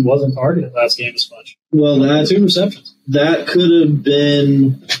how he wasn't targeted last game as much. Well, 2 receptions. That could have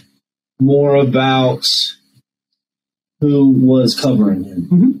been more about who was covering him.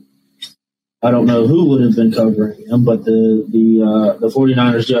 Mm-hmm. I don't know who would have been covering him, but the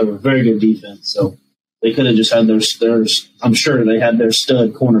 49ers do have a very good defense, so they could have just had their I'm sure they had their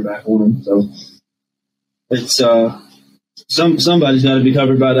stud cornerback on them. So it's somebody's got to be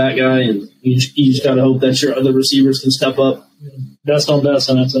covered by that guy, and you just got to hope that your other receivers can step up. Best on best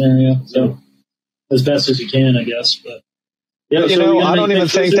in that scenario. So as best as you can, I guess. But yeah, I don't even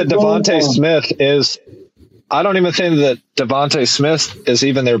think that Devontae Smith is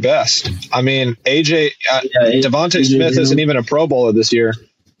even their best. I mean, Devontae Smith isn't even a Pro Bowler this year.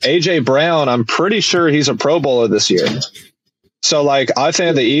 A.J. Brown, I'm pretty sure he's a Pro Bowler this year. So, I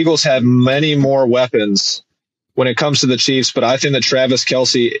think the Eagles have many more weapons when it comes to the Chiefs, but I think that Travis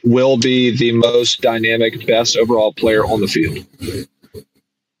Kelce will be the most dynamic, best overall player on the field.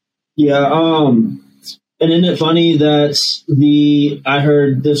 Yeah, and isn't it funny that I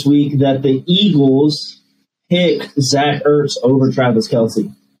heard this week that the Eagles picked Zach Ertz over Travis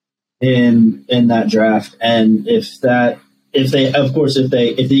Kelce in that draft, and if the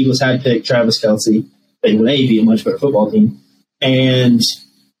Eagles had picked Travis Kelce, they would be a much better football team, and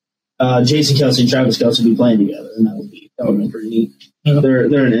Jason Kelce and Travis Kelce would be playing together, and that would be pretty neat. Yeah.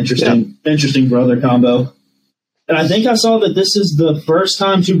 They're an interesting brother combo, and I think I saw that this is the first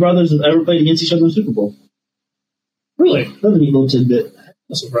time 2 brothers have ever played against each other in the Super Bowl. Really? Another neat little tidbit.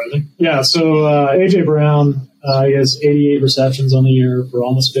 That's surprising. Yeah, so A.J. Brown, he has 88 receptions on the year for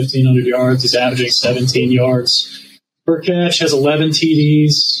almost 1,500 yards. He's averaging 17 yards per catch, has 11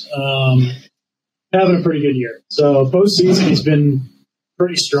 TDs, having a pretty good year. So postseason, he's been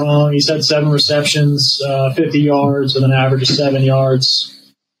pretty strong. He's had 7 receptions, 50 yards with an average of 7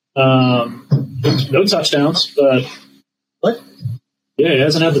 yards. No touchdowns, but what? Yeah, he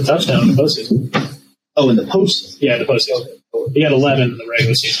hasn't had the touchdown in the postseason. Oh, in the postseason? Yeah, in the postseason. He had 11 in the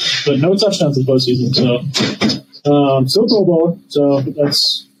regular season, but no touchdowns in the postseason. So, still Pro Bowler. So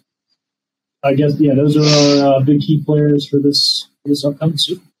that's, I guess, those are our big key players for this upcoming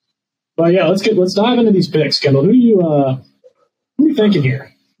Super Bowl. But yeah, let's dive into these picks, Kendall. Who are you thinking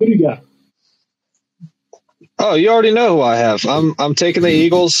here? Who do you got? Oh, you already know who I have. I'm taking the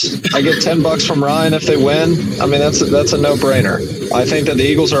Eagles. I get $10 from Ryan if they win. I mean, that's a no-brainer. I think that the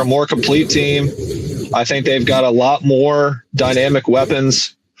Eagles are a more complete team. I think they've got a lot more dynamic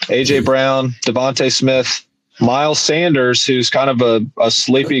weapons. A.J. Brown, Devontae Smith, Miles Sanders, who's kind of a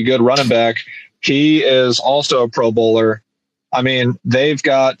sleepy good running back. He is also a Pro Bowler. I mean, they've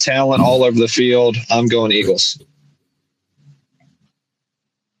got talent all over the field. I'm going Eagles.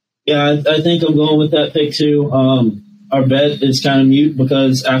 Yeah, I think I'm going with that pick too. Our bet is kind of mute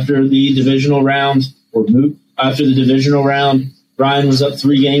because after the divisional round, Ryan was up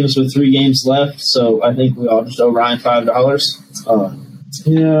 3 games with 3 games left. So I think we all just owe Ryan $5.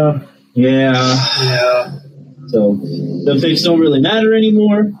 Yeah. So the picks don't really matter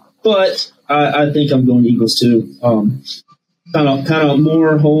anymore, but I think I'm going Eagles too. Kind of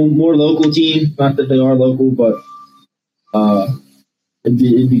more local team. Not that they are local, but it'd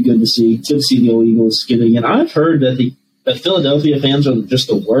be good to see the old Eagles get it again. I've heard that Philadelphia fans are just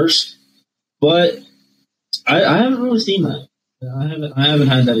the worst, but I haven't really seen that. I haven't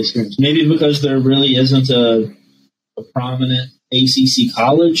had that experience. Maybe because there really isn't a prominent ACC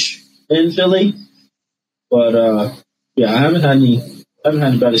college in Philly, but I haven't had any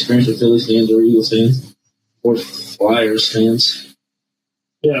bad experience with Phillies fans or Eagles fans or Flyers fans.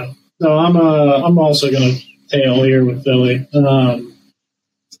 Yeah, no, I'm also going to tail here with Philly.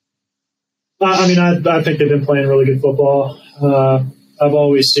 I think they've been playing really good football. I've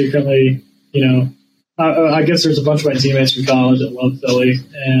always secretly, I guess there's a bunch of my teammates from college that love Philly,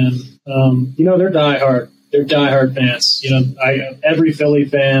 and they're diehard fans. Every Philly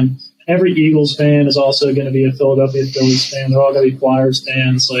fan, every Eagles fan is also going to be a Philadelphia Phillies fan. They're all going to be Flyers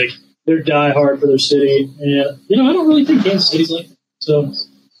fans. Like, they're diehard for their city, and I don't really think Kansas City's like that. So,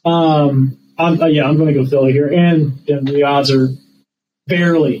 I'm going to go Philly here, and the odds are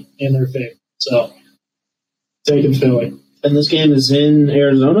barely in their favor. So, taking Philly. And this game is in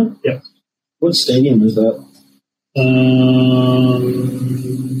Arizona? Yeah. What stadium is that?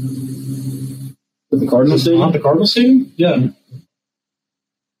 The Cardinal Stadium? Not the Cardinal Stadium? Yeah.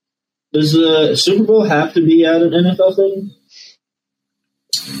 Does the Super Bowl have to be at an NFL stadium?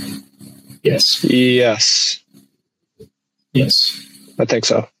 Yes. Yes. I think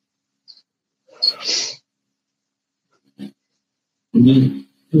so. Mm-hmm.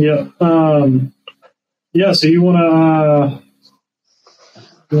 Yeah. So you want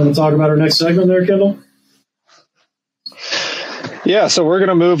to talk about our next segment there, Kendall? Yeah. So we're going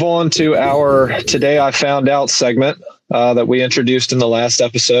to move on to our Today I Found Out segment that we introduced in the last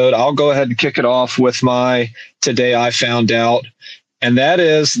episode. I'll go ahead and kick it off with my Today I Found Out, and that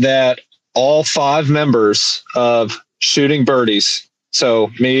is that all 5 members of Shooting Birdies,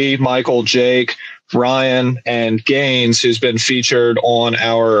 so me, Michael, Jake, Ryan, and Gaines, who's been featured on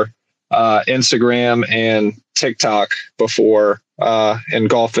our Instagram and TikTok before in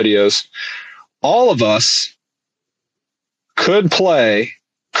golf videos, all of us could play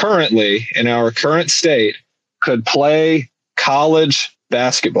currently in our current state, could play college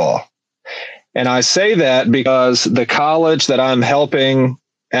basketball. And I say that because the college that I'm helping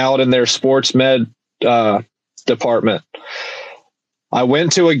out in their sports med department, I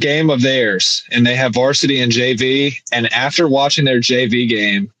went to a game of theirs, and they have varsity and JV. And after watching their JV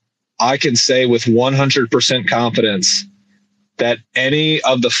game, I can say with 100% confidence that any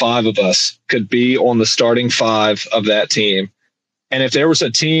of the 5 of us could be on the starting 5 of that team. And if there was a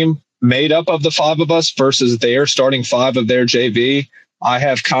team made up of the 5 of us versus their starting 5 of their JV, I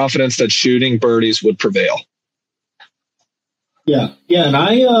have confidence that Shooting Birdies would prevail. Yeah, and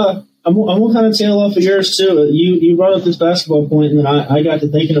I'm going to kind of tail off of yours too. You brought up this basketball point, and then I got to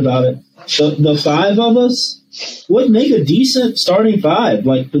thinking about it. The 5 of us would make a decent starting 5,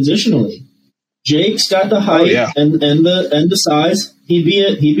 like positionally. Jake's got the height and the size. He'd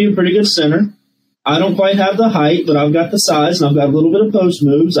be a pretty good center. I don't quite have the height, but I've got the size, and I've got a little bit of post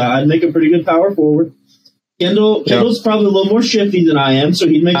moves. I'd make a pretty good power forward. Kendall's probably a little more shifty than I am, so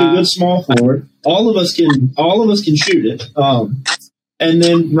he'd make a good small forward. All of us can shoot it. And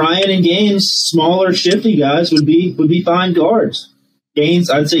then Ryan and Gaines, smaller, shifty guys, would be fine guards.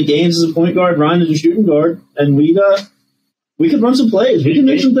 I'd say Gaines is a point guard, Ryan is a shooting guard, and we could run some plays. We can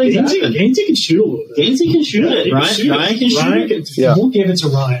make some things happen. Gainesy can shoot a little bit. Gainesy can shoot it. Ryan can shoot it. We'll give it to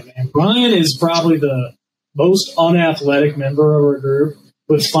Ryan, man. Ryan is probably the most unathletic member of our group,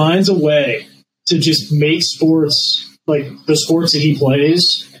 but finds a way to just make sports, like the sports that he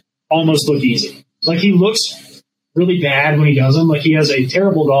plays, almost look easy. Like, he looks really bad when he does them. Like, he has a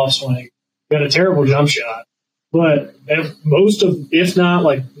terrible golf swing, got a terrible jump shot. But if not,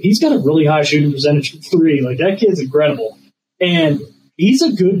 like, he's got a really high shooting percentage from 3. Like, that kid's incredible. And he's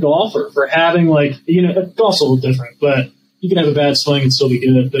a good golfer for having, like, golf's a little different, but you can have a bad swing and still be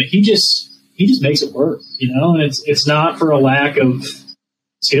good. But he just makes it work, and it's not for a lack of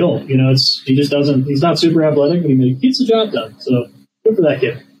skill. He's not super athletic, but he gets the job done. So good for that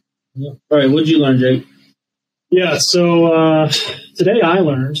kid. Yeah. All right, what did you learn, Jake? Yeah, so today I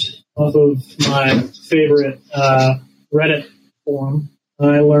learned off of my favorite Reddit forum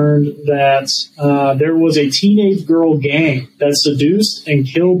I learned that there was a teenage girl gang that seduced and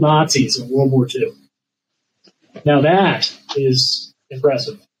killed Nazis in World War II. Now that is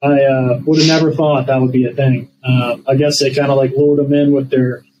impressive. I would have never thought that would be a thing. I guess they kind of like lured them in with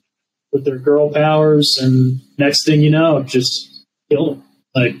their girl powers, and next thing you know, just killed them.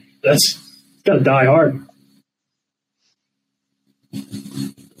 Like that's gotta die hard.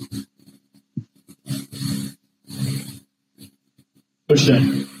 What you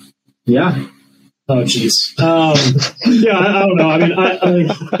think? Yeah. Oh, jeez. Yeah, I don't know. I mean,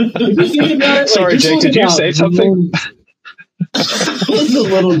 if you think about it, Sorry, Jake, did you say something? I was a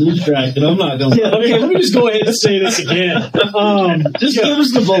little distracted. I'm not going to. Yeah, okay, let me just go ahead and say this again. Just give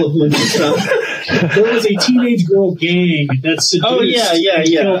us the bullet points. There was a teenage girl gang that seduced and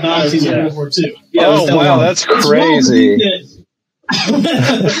killed Nazis in World War II. Yeah, oh, wow, that's crazy.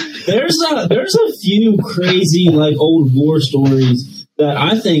 There's a few crazy like old war stories that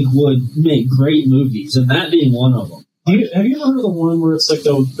I think would make great movies, and that being one of them. Have you ever heard of the one where it's like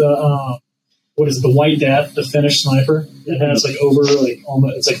the what is it, the White Death, the Finnish sniper? It has like over like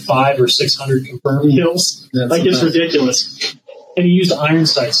almost it's like 500 or 600 confirmed kills. Like it's ridiculous. And he used iron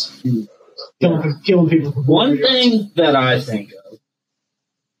sights, killing people. One thing that I think of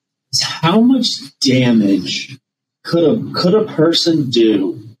is how much damage could a person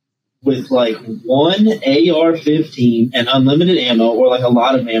do with like one AR-15 and unlimited ammo, or like a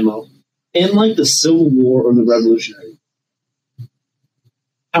lot of ammo, in like the Civil War or the Revolutionary War?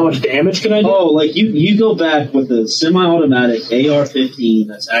 How much damage can I do? Oh, like you go back with a semi-automatic AR-15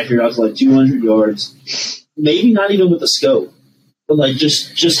 that's accurate out to like 200 yards, maybe not even with the scope, but like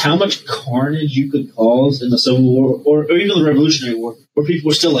just how much carnage you could cause in the Civil War or even the Revolutionary War, where people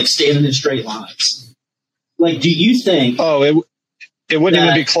were still like standing in straight lines. Like, do you think? Oh, it wouldn't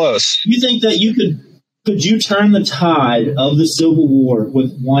even be close. You think that you could you turn the tide of the Civil War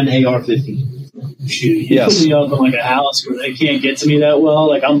with one AR-15? Shoot, you put me up in like a house where they can't get to me that well.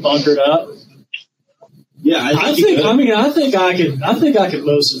 Like I'm bunkered up. Yeah, I think I could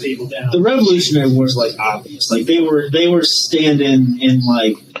mow some people down. The Revolutionary War is like obvious. Like they were standing in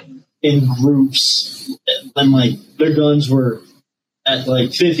groups, and like their guns were at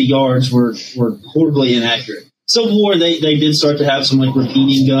like 50 yards were horribly inaccurate. Civil War, they did start to have some like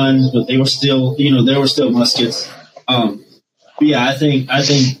repeating guns, but they were still there were still muskets. But yeah, I think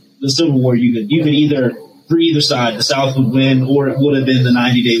the Civil War you could either, for either side, the South would win, or it would have been the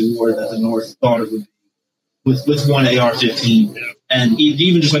 90-day war that the North thought it would be with one AR-15 and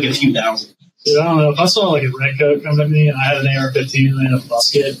even just like a few thousand. Dude, I don't know, if I saw like a redcoat come at me and I had an AR-15 and I had a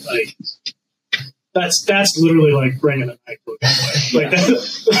musket, like that's literally like bringing a knife away. Like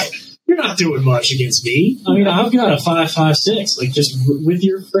you're not doing much against me. I mean, I've got a 5.56, like just with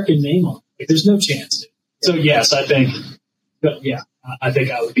your freaking name on it. Like, there's no chance, dude. So yes, I think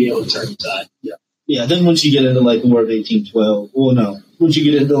I would be able to turn the tide. Yeah. Yeah, then once you get into like the War of 1812, well, no. Once you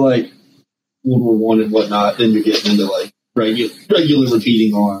get into like World War I and whatnot, then you're getting into like regular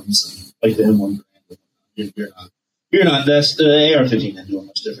repeating arms, like the M1. You're not. That's the AR-15 didn't do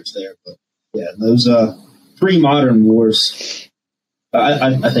much difference there, but yeah, those pre-modern wars.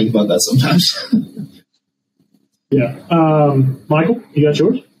 I think about that sometimes. Yeah. Michael, you got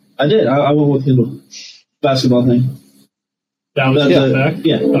yours? I did. I went with Kindle basketball thing. That was back?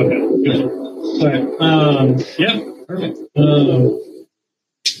 Yeah. Okay. Good. All right. Yeah. Perfect.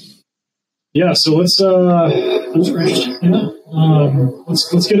 Yeah. So let's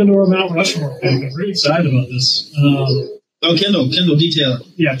get into our Mount Rushmore pick. I'm pretty excited about this. Kindle, detail it.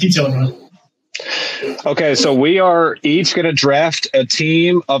 Yeah, detail it, man. Okay, so we are each going to draft a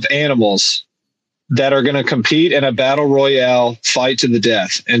team of animals that are going to compete in a battle royale fight to the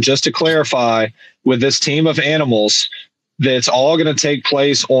death. And just to clarify, with this team of animals, that's all going to take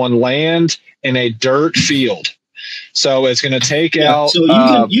place on land in a dirt field. So it's going to take out. So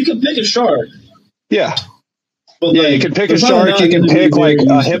you can pick a shark. Yeah. But you can pick a shark. You can pick like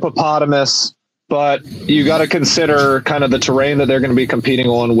a hippopotamus. But you got to consider kind of the terrain that they're going to be competing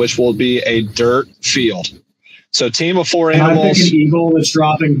on, which will be a dirt field. So, team of 4 animals. Can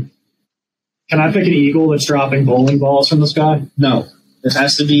I pick an eagle that's dropping bowling balls from the sky? No, it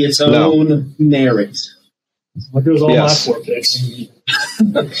has to be its own merit. What goes all my 4 picks?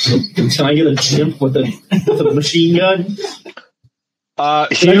 Can I get a chimp with a machine gun?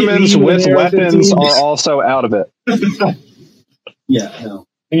 Humans with weapons are also out of it. Yeah, no.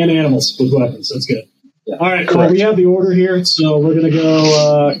 And animals with weapons. That's good. Yeah, all right. Well, we have the order here. So we're going to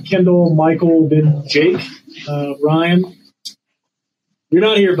go Kendall, Michael, then Jake, Ryan. You're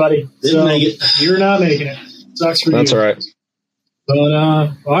not here, buddy. Didn't make it. You're not making it. Sucks for you. That's all right. But,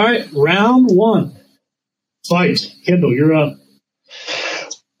 all right. Round 1. Fight. Kendall, you're up.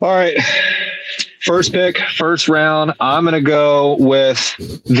 All right. First pick, first round. I'm going to go with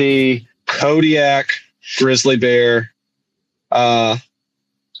the Kodiak grizzly bear. It's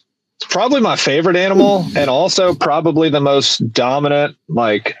probably my favorite animal and also probably the most dominant,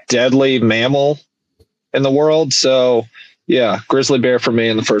 like deadly mammal in the world. So yeah, grizzly bear for me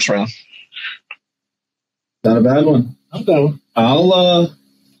in the first round. Not a bad one. Not a bad one.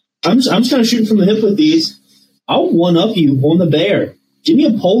 I'm just kind of shooting from the hip with these. I'll one up you on the bear. Give me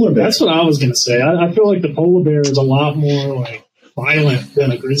a polar bear. That's what I was going to say. I feel like the polar bear is a lot more like violent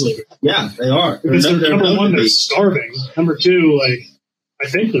than a grizzly bear. Yeah, they are. Because they're number one, they're starving. Number two, like I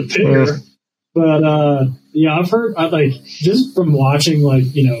think they're bigger. But yeah, I've heard like just from watching like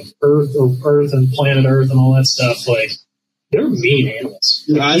Earth and Planet Earth and all that stuff. Like they're mean animals.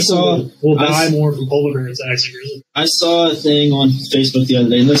 Like, will die more from polar bears than actually grizzly bears. I saw a thing on Facebook the other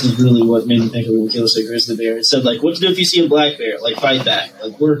day, and this is really what made me think of when Kilo said grizzly bear. It said like, what to do if you see a black bear? Like fight back.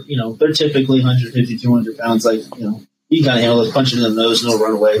 Like they're typically 150, 200 pounds. Like you kind of handle it, punch it in the nose, and they'll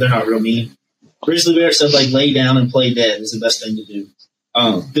run away. They're not real mean. Grizzly bear said like lay down and play dead is the best thing to do.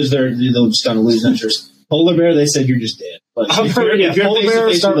 Because they'll just kind of lose interest. Polar bear, they said you're just dead. But if you're polar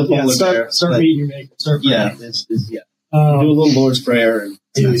bear, start meeting your mate. Yeah. Do a little Lord's Prayer. And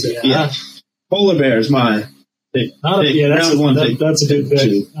yeah. Polar bear is mine. That's a good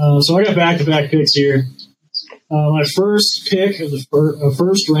pick. So I got back-to-back picks here. My first pick of the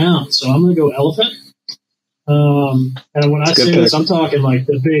first round. So I'm going to go elephant. And when I say this, I'm talking like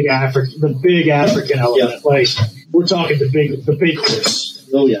the big African elephant. Yeah. Like we're talking the big horse.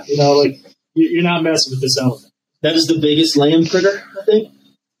 Oh yeah. Like you're not messing with this elephant. That is the biggest land critter, I think.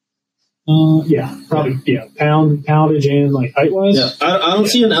 Yeah, probably. Yeah, poundage and like height wise. Yeah, I don't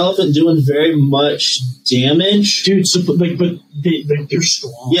see an elephant doing very much damage, dude. So, but they're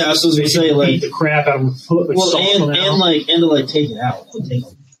strong. Yeah, I was going to say like beat the crap out of a foot. And to take it out.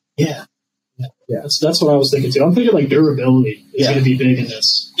 Yeah. That's what I was thinking too. I'm thinking like durability is going to be big in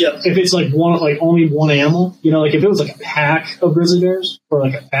this. Yeah. If it's like only one animal, like if it was like a pack of grizzly bears or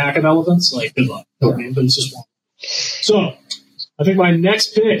like a pack of elephants, like good luck. Yeah. But it's just one. So I think my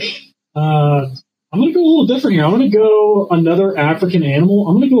next pick. I'm going to go a little different here. I'm going to go another African animal.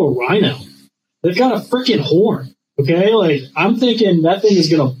 I'm going to go a rhino. They've got a freaking horn. Okay, like I'm thinking that thing is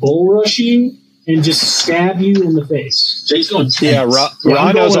going to bull rush you and just stab you in the face. Jake's going tense. Yeah,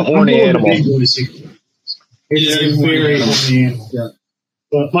 rhino's a horny animal. It's a very horny animal. Yeah.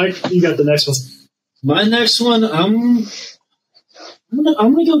 But Mike, you got the next one. My next one, I'm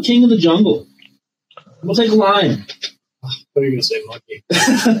gonna go king of the jungle. We'll take a lion. What are you gonna say, monkey?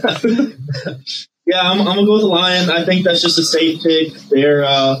 Yeah, I'm gonna go with a lion. I think that's just a safe pick. They're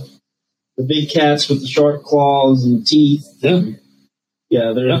the big cats with the sharp claws and teeth.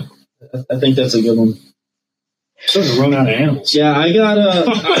 Yeah, they're. I think that's a good one. Starting to run out of animals. Yeah, I got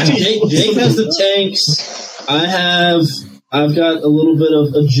Jake has the tanks. I've got a little bit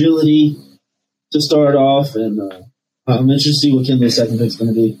of agility to start off, and I'm interested to see what Kendall's second pick's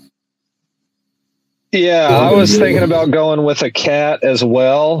going to be. Yeah, I was thinking about going with a cat as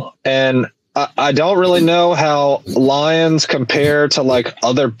well, and I don't really know how lions compare to like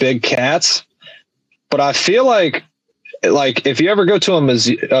other big cats, but I feel like if you ever go to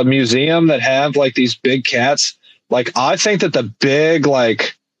a museum that have like these big cats, like I think that the big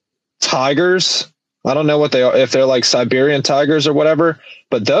like tigers, I don't know what they are, if they're like Siberian tigers or whatever,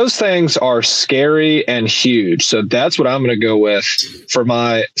 but those things are scary and huge. So that's what I'm going to go with for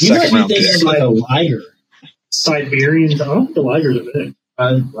my second round pick. Like a liger. Siberian, I don't think the ligers are big.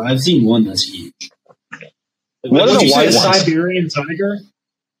 I've seen one that's huge. What are the white ones? Siberian tiger?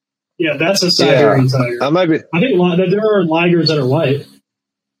 Yeah, that's a Siberian tiger. I think there are ligers that are white.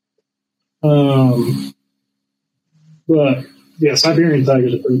 But yeah, Siberian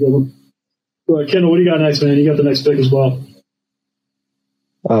tigers are pretty good one. But Kendall, what do you got next, man? You got the next pick as well.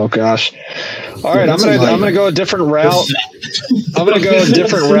 Oh gosh! All right, I'm gonna go a different route. I'm gonna go a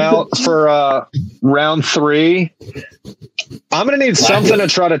different route for round 3. I'm gonna need something to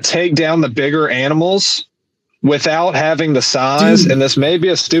try to take down the bigger animals without having the size. And this may be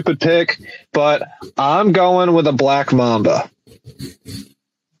a stupid pick, but I'm going with a black mamba.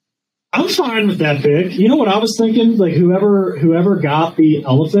 I'm fine with that pick. You know what I was thinking? Like whoever got the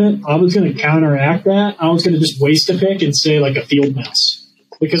elephant, I was going to counteract that. I was going to just waste a pick and say like a field mouse,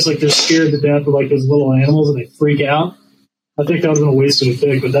 because like they're scared to death of like those little animals and they freak out. I think that was going to waste a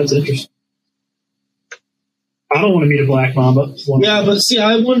pick, but that's interesting. I don't want to meet a black mamba. Yeah, but see,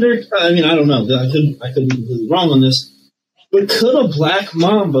 I wondered. I mean, I don't know. I could be completely wrong on this. But could a black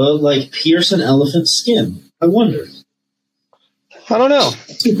mamba like pierce an elephant's skin? I wonder. I don't know.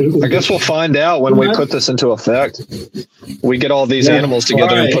 I guess we'll find out when we put this into effect. We get all these animals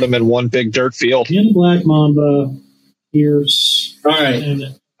together and put them in one big dirt field. And black mamba, ears. All right.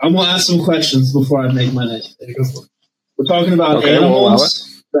 And I'm going to ask some questions before I make my next pick. go for it. We're talking about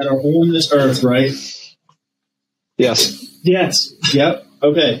animals that are on this earth, right? Yes. Yes. Yep.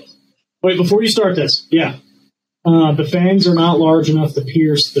 Okay. Wait, before you start this, the fangs are not large enough to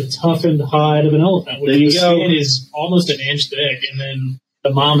pierce the toughened hide of an elephant, which the skin is almost an inch thick, and then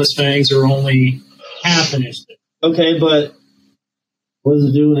the mamba's fangs are only half an inch thick. Okay, but what does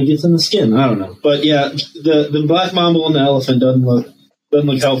it do when it gets in the skin? I don't know. But yeah, the black mamba on the elephant doesn't look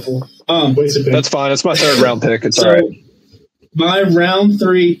helpful. That's fine. It's my third round pick. It's all right. My round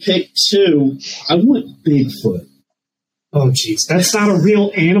 3, pick 2, I went Bigfoot. Oh, jeez. That's not a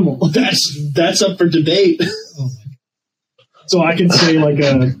real animal. That's up for debate. Oh, so I can say, like,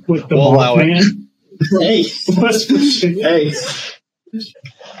 the Mothman? Hey. West Virginia. Hey.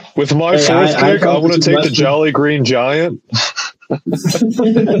 With my fourth pick, I want to take the Jolly Green Giant.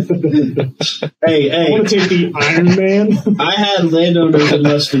 Hey. I want to take the Iron Man. I had landowners in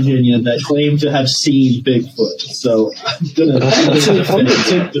West Virginia that claim to have seen Bigfoot, so I'm gonna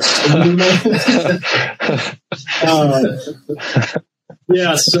take the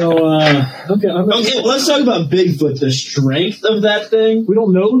yeah. So okay. Let's talk about Bigfoot. The strength of that thing. We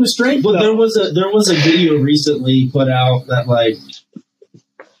don't know the strength, but there was a video recently put out that like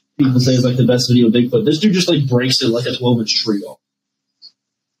people say is like the best video of Bigfoot. This dude just like breaks it like a 12-inch tree off.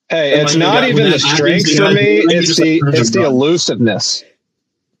 Hey, it's not even the strength for me. It's the elusiveness.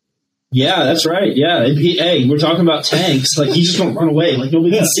 Yeah, that's right. Yeah. Hey, we're talking about tanks. Like, he just won't run away. Like,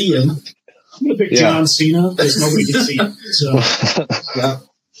 nobody can see him. I'm going to pick John Cena because nobody can see him. So,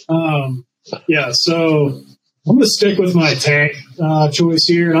 so I'm going to stick with my tank choice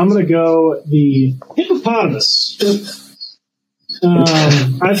here, and I'm going to go the hippopotamus.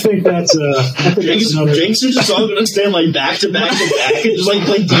 I think that's another. Jinx are just all going to stand like back to back to back and just like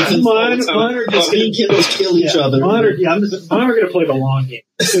play defense. Mine are just going to kill each other. Mine are going to play the long game.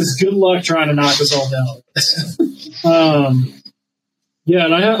 Because good luck trying to knock us all down.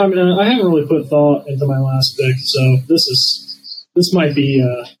 And I haven't really put thought into my last pick, so this might be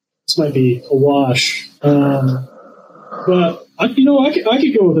a wash. But I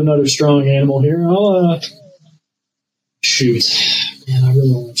could go with another strong animal here. I'll shoot. Man, I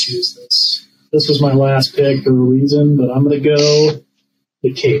really want to choose this. This was my last pick for a reason, but I'm going to go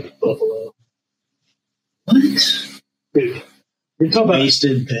the Cape Buffalo. What? Dude, you're talking about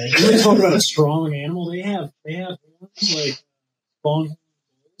wasted pick. You're talking about a strong animal. They have horns like long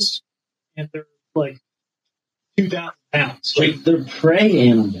bulls, and they're like 2,000 pounds. Like they're prey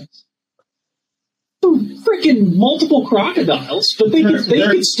animals. Freaking multiple crocodiles, but they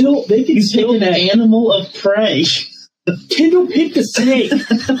could still an animal of prey. Kendall picked a snake.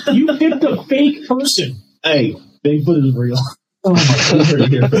 You picked a fake person. Hey, Bigfoot is real. Oh my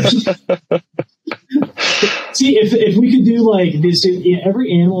god! See, if we could do like this,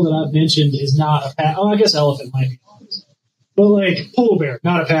 every animal that I've mentioned is not a pack. Oh, I guess elephant might be honest, but like polar bear,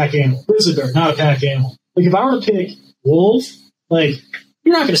 not a pack animal. Grizzly bear, not a pack animal. Like if I were to pick wolf, like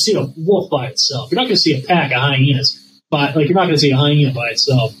you're not going to see a wolf by itself. You're not going to see a pack of hyenas, but like you're not going to see a hyena by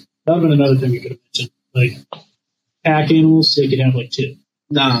itself. That would have been another thing we could have mentioned. Like pack animals, they could have like 2.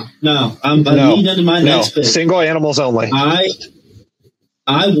 No. I'm leading into my next pick. Single animals only. I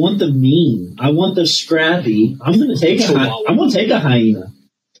want the mean. I want the scrappy. I'm going to take a hyena.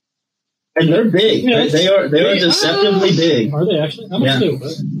 And they're big. Yeah, they are deceptively big. Are they actually? How much do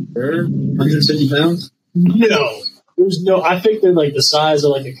they? They're 150 pounds. No. There's no. I think they're like the size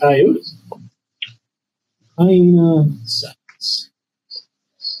of like a coyote. Hyena size.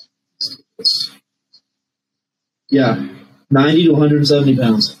 Yeah, 90 to 170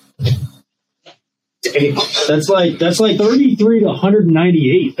 pounds. That's like 33 to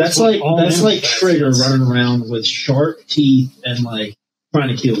 198. That's like Trigger running around with sharp teeth and like trying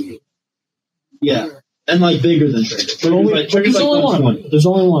to kill you. Yeah, and like bigger than Trigger. Trigger's like only one. There's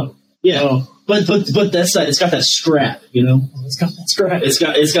only one. Yeah, but that's it's got that scrap, you know. It's got that scrap. It's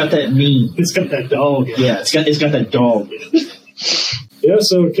got that mean. It's got that dog. Yeah, it's got that dog. Yeah,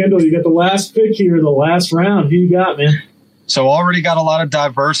 so Kendall, you got the last pick here, the last round. Who you got, man? So already got a lot of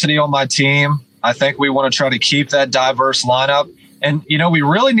diversity on my team. I think we want to try to keep that diverse lineup. And, we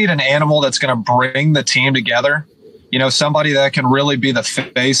really need an animal that's going to bring the team together. Somebody that can really be the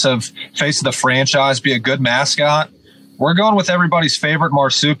face of the franchise, be a good mascot. We're going with everybody's favorite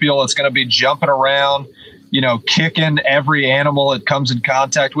marsupial. It's going to be jumping around, kicking every animal it comes in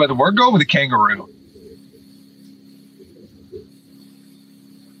contact with. We're going with the kangaroo.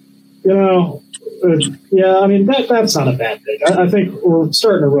 Yeah, I mean that's not a bad thing. I think we're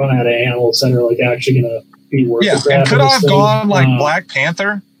starting to run out of animals that are like actually going to be worth Yeah, the crap. and could in I this have thing. gone like Black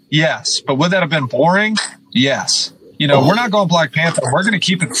Panther? Yes, but would that have been boring? Yes. We're not going Black Panther. We're going to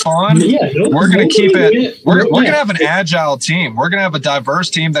keep it fun. Yeah, We're going to keep it. We're going to have an agile team. We're going to have a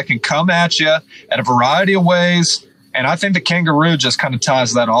diverse team that can come at you in a variety of ways. And I think the kangaroo just kind of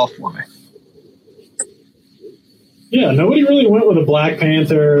ties that off for me. Yeah, nobody really went with a Black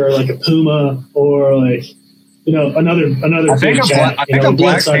Panther or like a puma or like another. I think a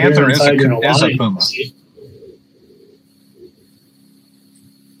Black Panther is a puma.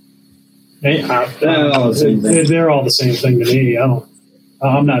 They're all the same thing to me.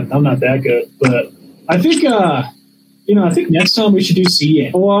 I'm not that good, but I think I think next time we should do sea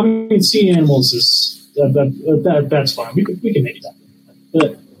animals. Well, I mean, sea animals is that's fine. We can make that.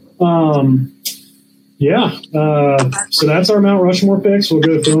 But yeah. So that's our Mount Rushmore picks. We'll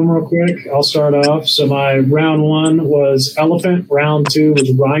go through them real quick. I'll start off. So my round 1 was elephant. Round 2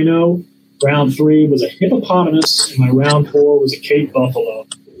 was rhino. Round 3 was a hippopotamus, and my round 4 was a Cape buffalo.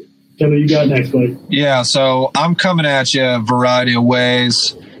 What you got next, buddy? Yeah, so I'm coming at you a variety of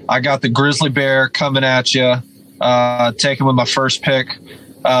ways. I got the grizzly bear coming at you, taking with my first pick.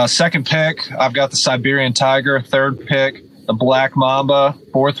 Second pick, I've got the Siberian tiger. Third pick, the black mamba.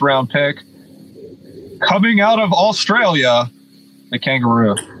 Fourth round pick, coming out of Australia, the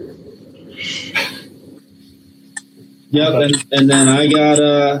kangaroo. Yep, and then I got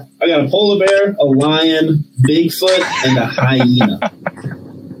a polar bear, a lion, Bigfoot, and a hyena.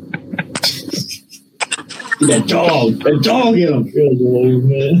 That dog in him. Good Lord,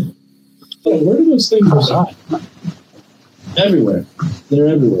 man. Oh, where do those things reside? Everywhere. They're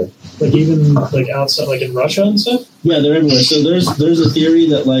everywhere. Like even like outside, like in Russia and stuff? Yeah, they're everywhere. So there's a theory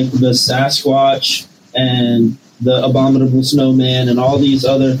that like the Sasquatch and the abominable snowman and all these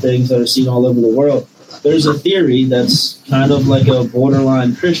other things that are seen all over the world. There's a theory that's kind of like a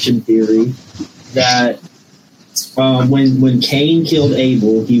borderline Christian theory that when Cain killed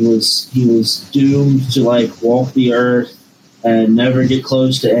Abel, he was doomed to like walk the earth and never get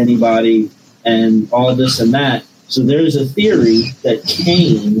close to anybody and all this and that. So there's a theory that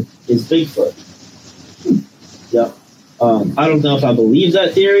Cain is Bigfoot. Yep. I don't know if I believe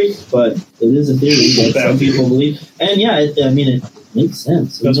that theory, but it is a theory that some people believe. And yeah, it makes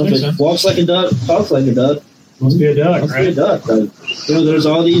sense. It walks like a duck, talks like a duck. Must be a duck, Must right? be a duck. Like, there's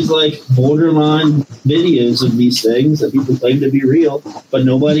all these like borderline videos of these things that people claim to be real, but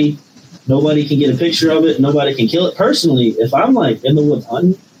nobody can get a picture of it. Nobody can kill it. Personally, if I'm like in the woods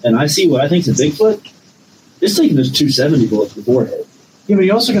hunting and I see what I think is a Bigfoot, it's taking this 270 bullet to the forehead. Yeah, but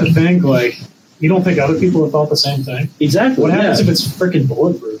you also got to think like you don't think other people have thought the same thing. Exactly. What happens if it's freaking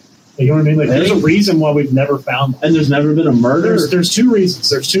bulletproof? You know what I mean? Like, there's a reason why we've never found them. And there's never been a murder. There's two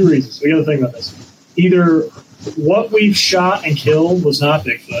reasons. We got to think about this. Either what we've shot and killed was not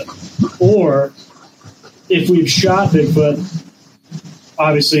Bigfoot, or if we've shot Bigfoot,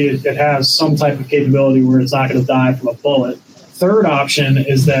 obviously it has some type of capability where it's not going to die from a bullet. Third option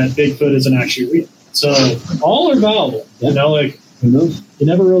is that Bigfoot isn't actually real. So all are valuable. Yeah. You know, like who knows? You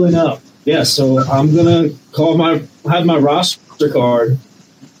never really know. Yeah, so I'm gonna have my roster card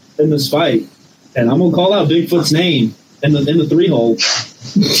in this fight, and I'm gonna call out Bigfoot's name in the 3-hole.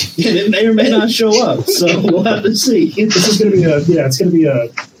 And it may or may not show up, so we'll have to see. This is gonna be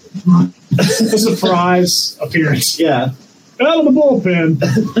a surprise appearance. Yeah. Out of the bullpen.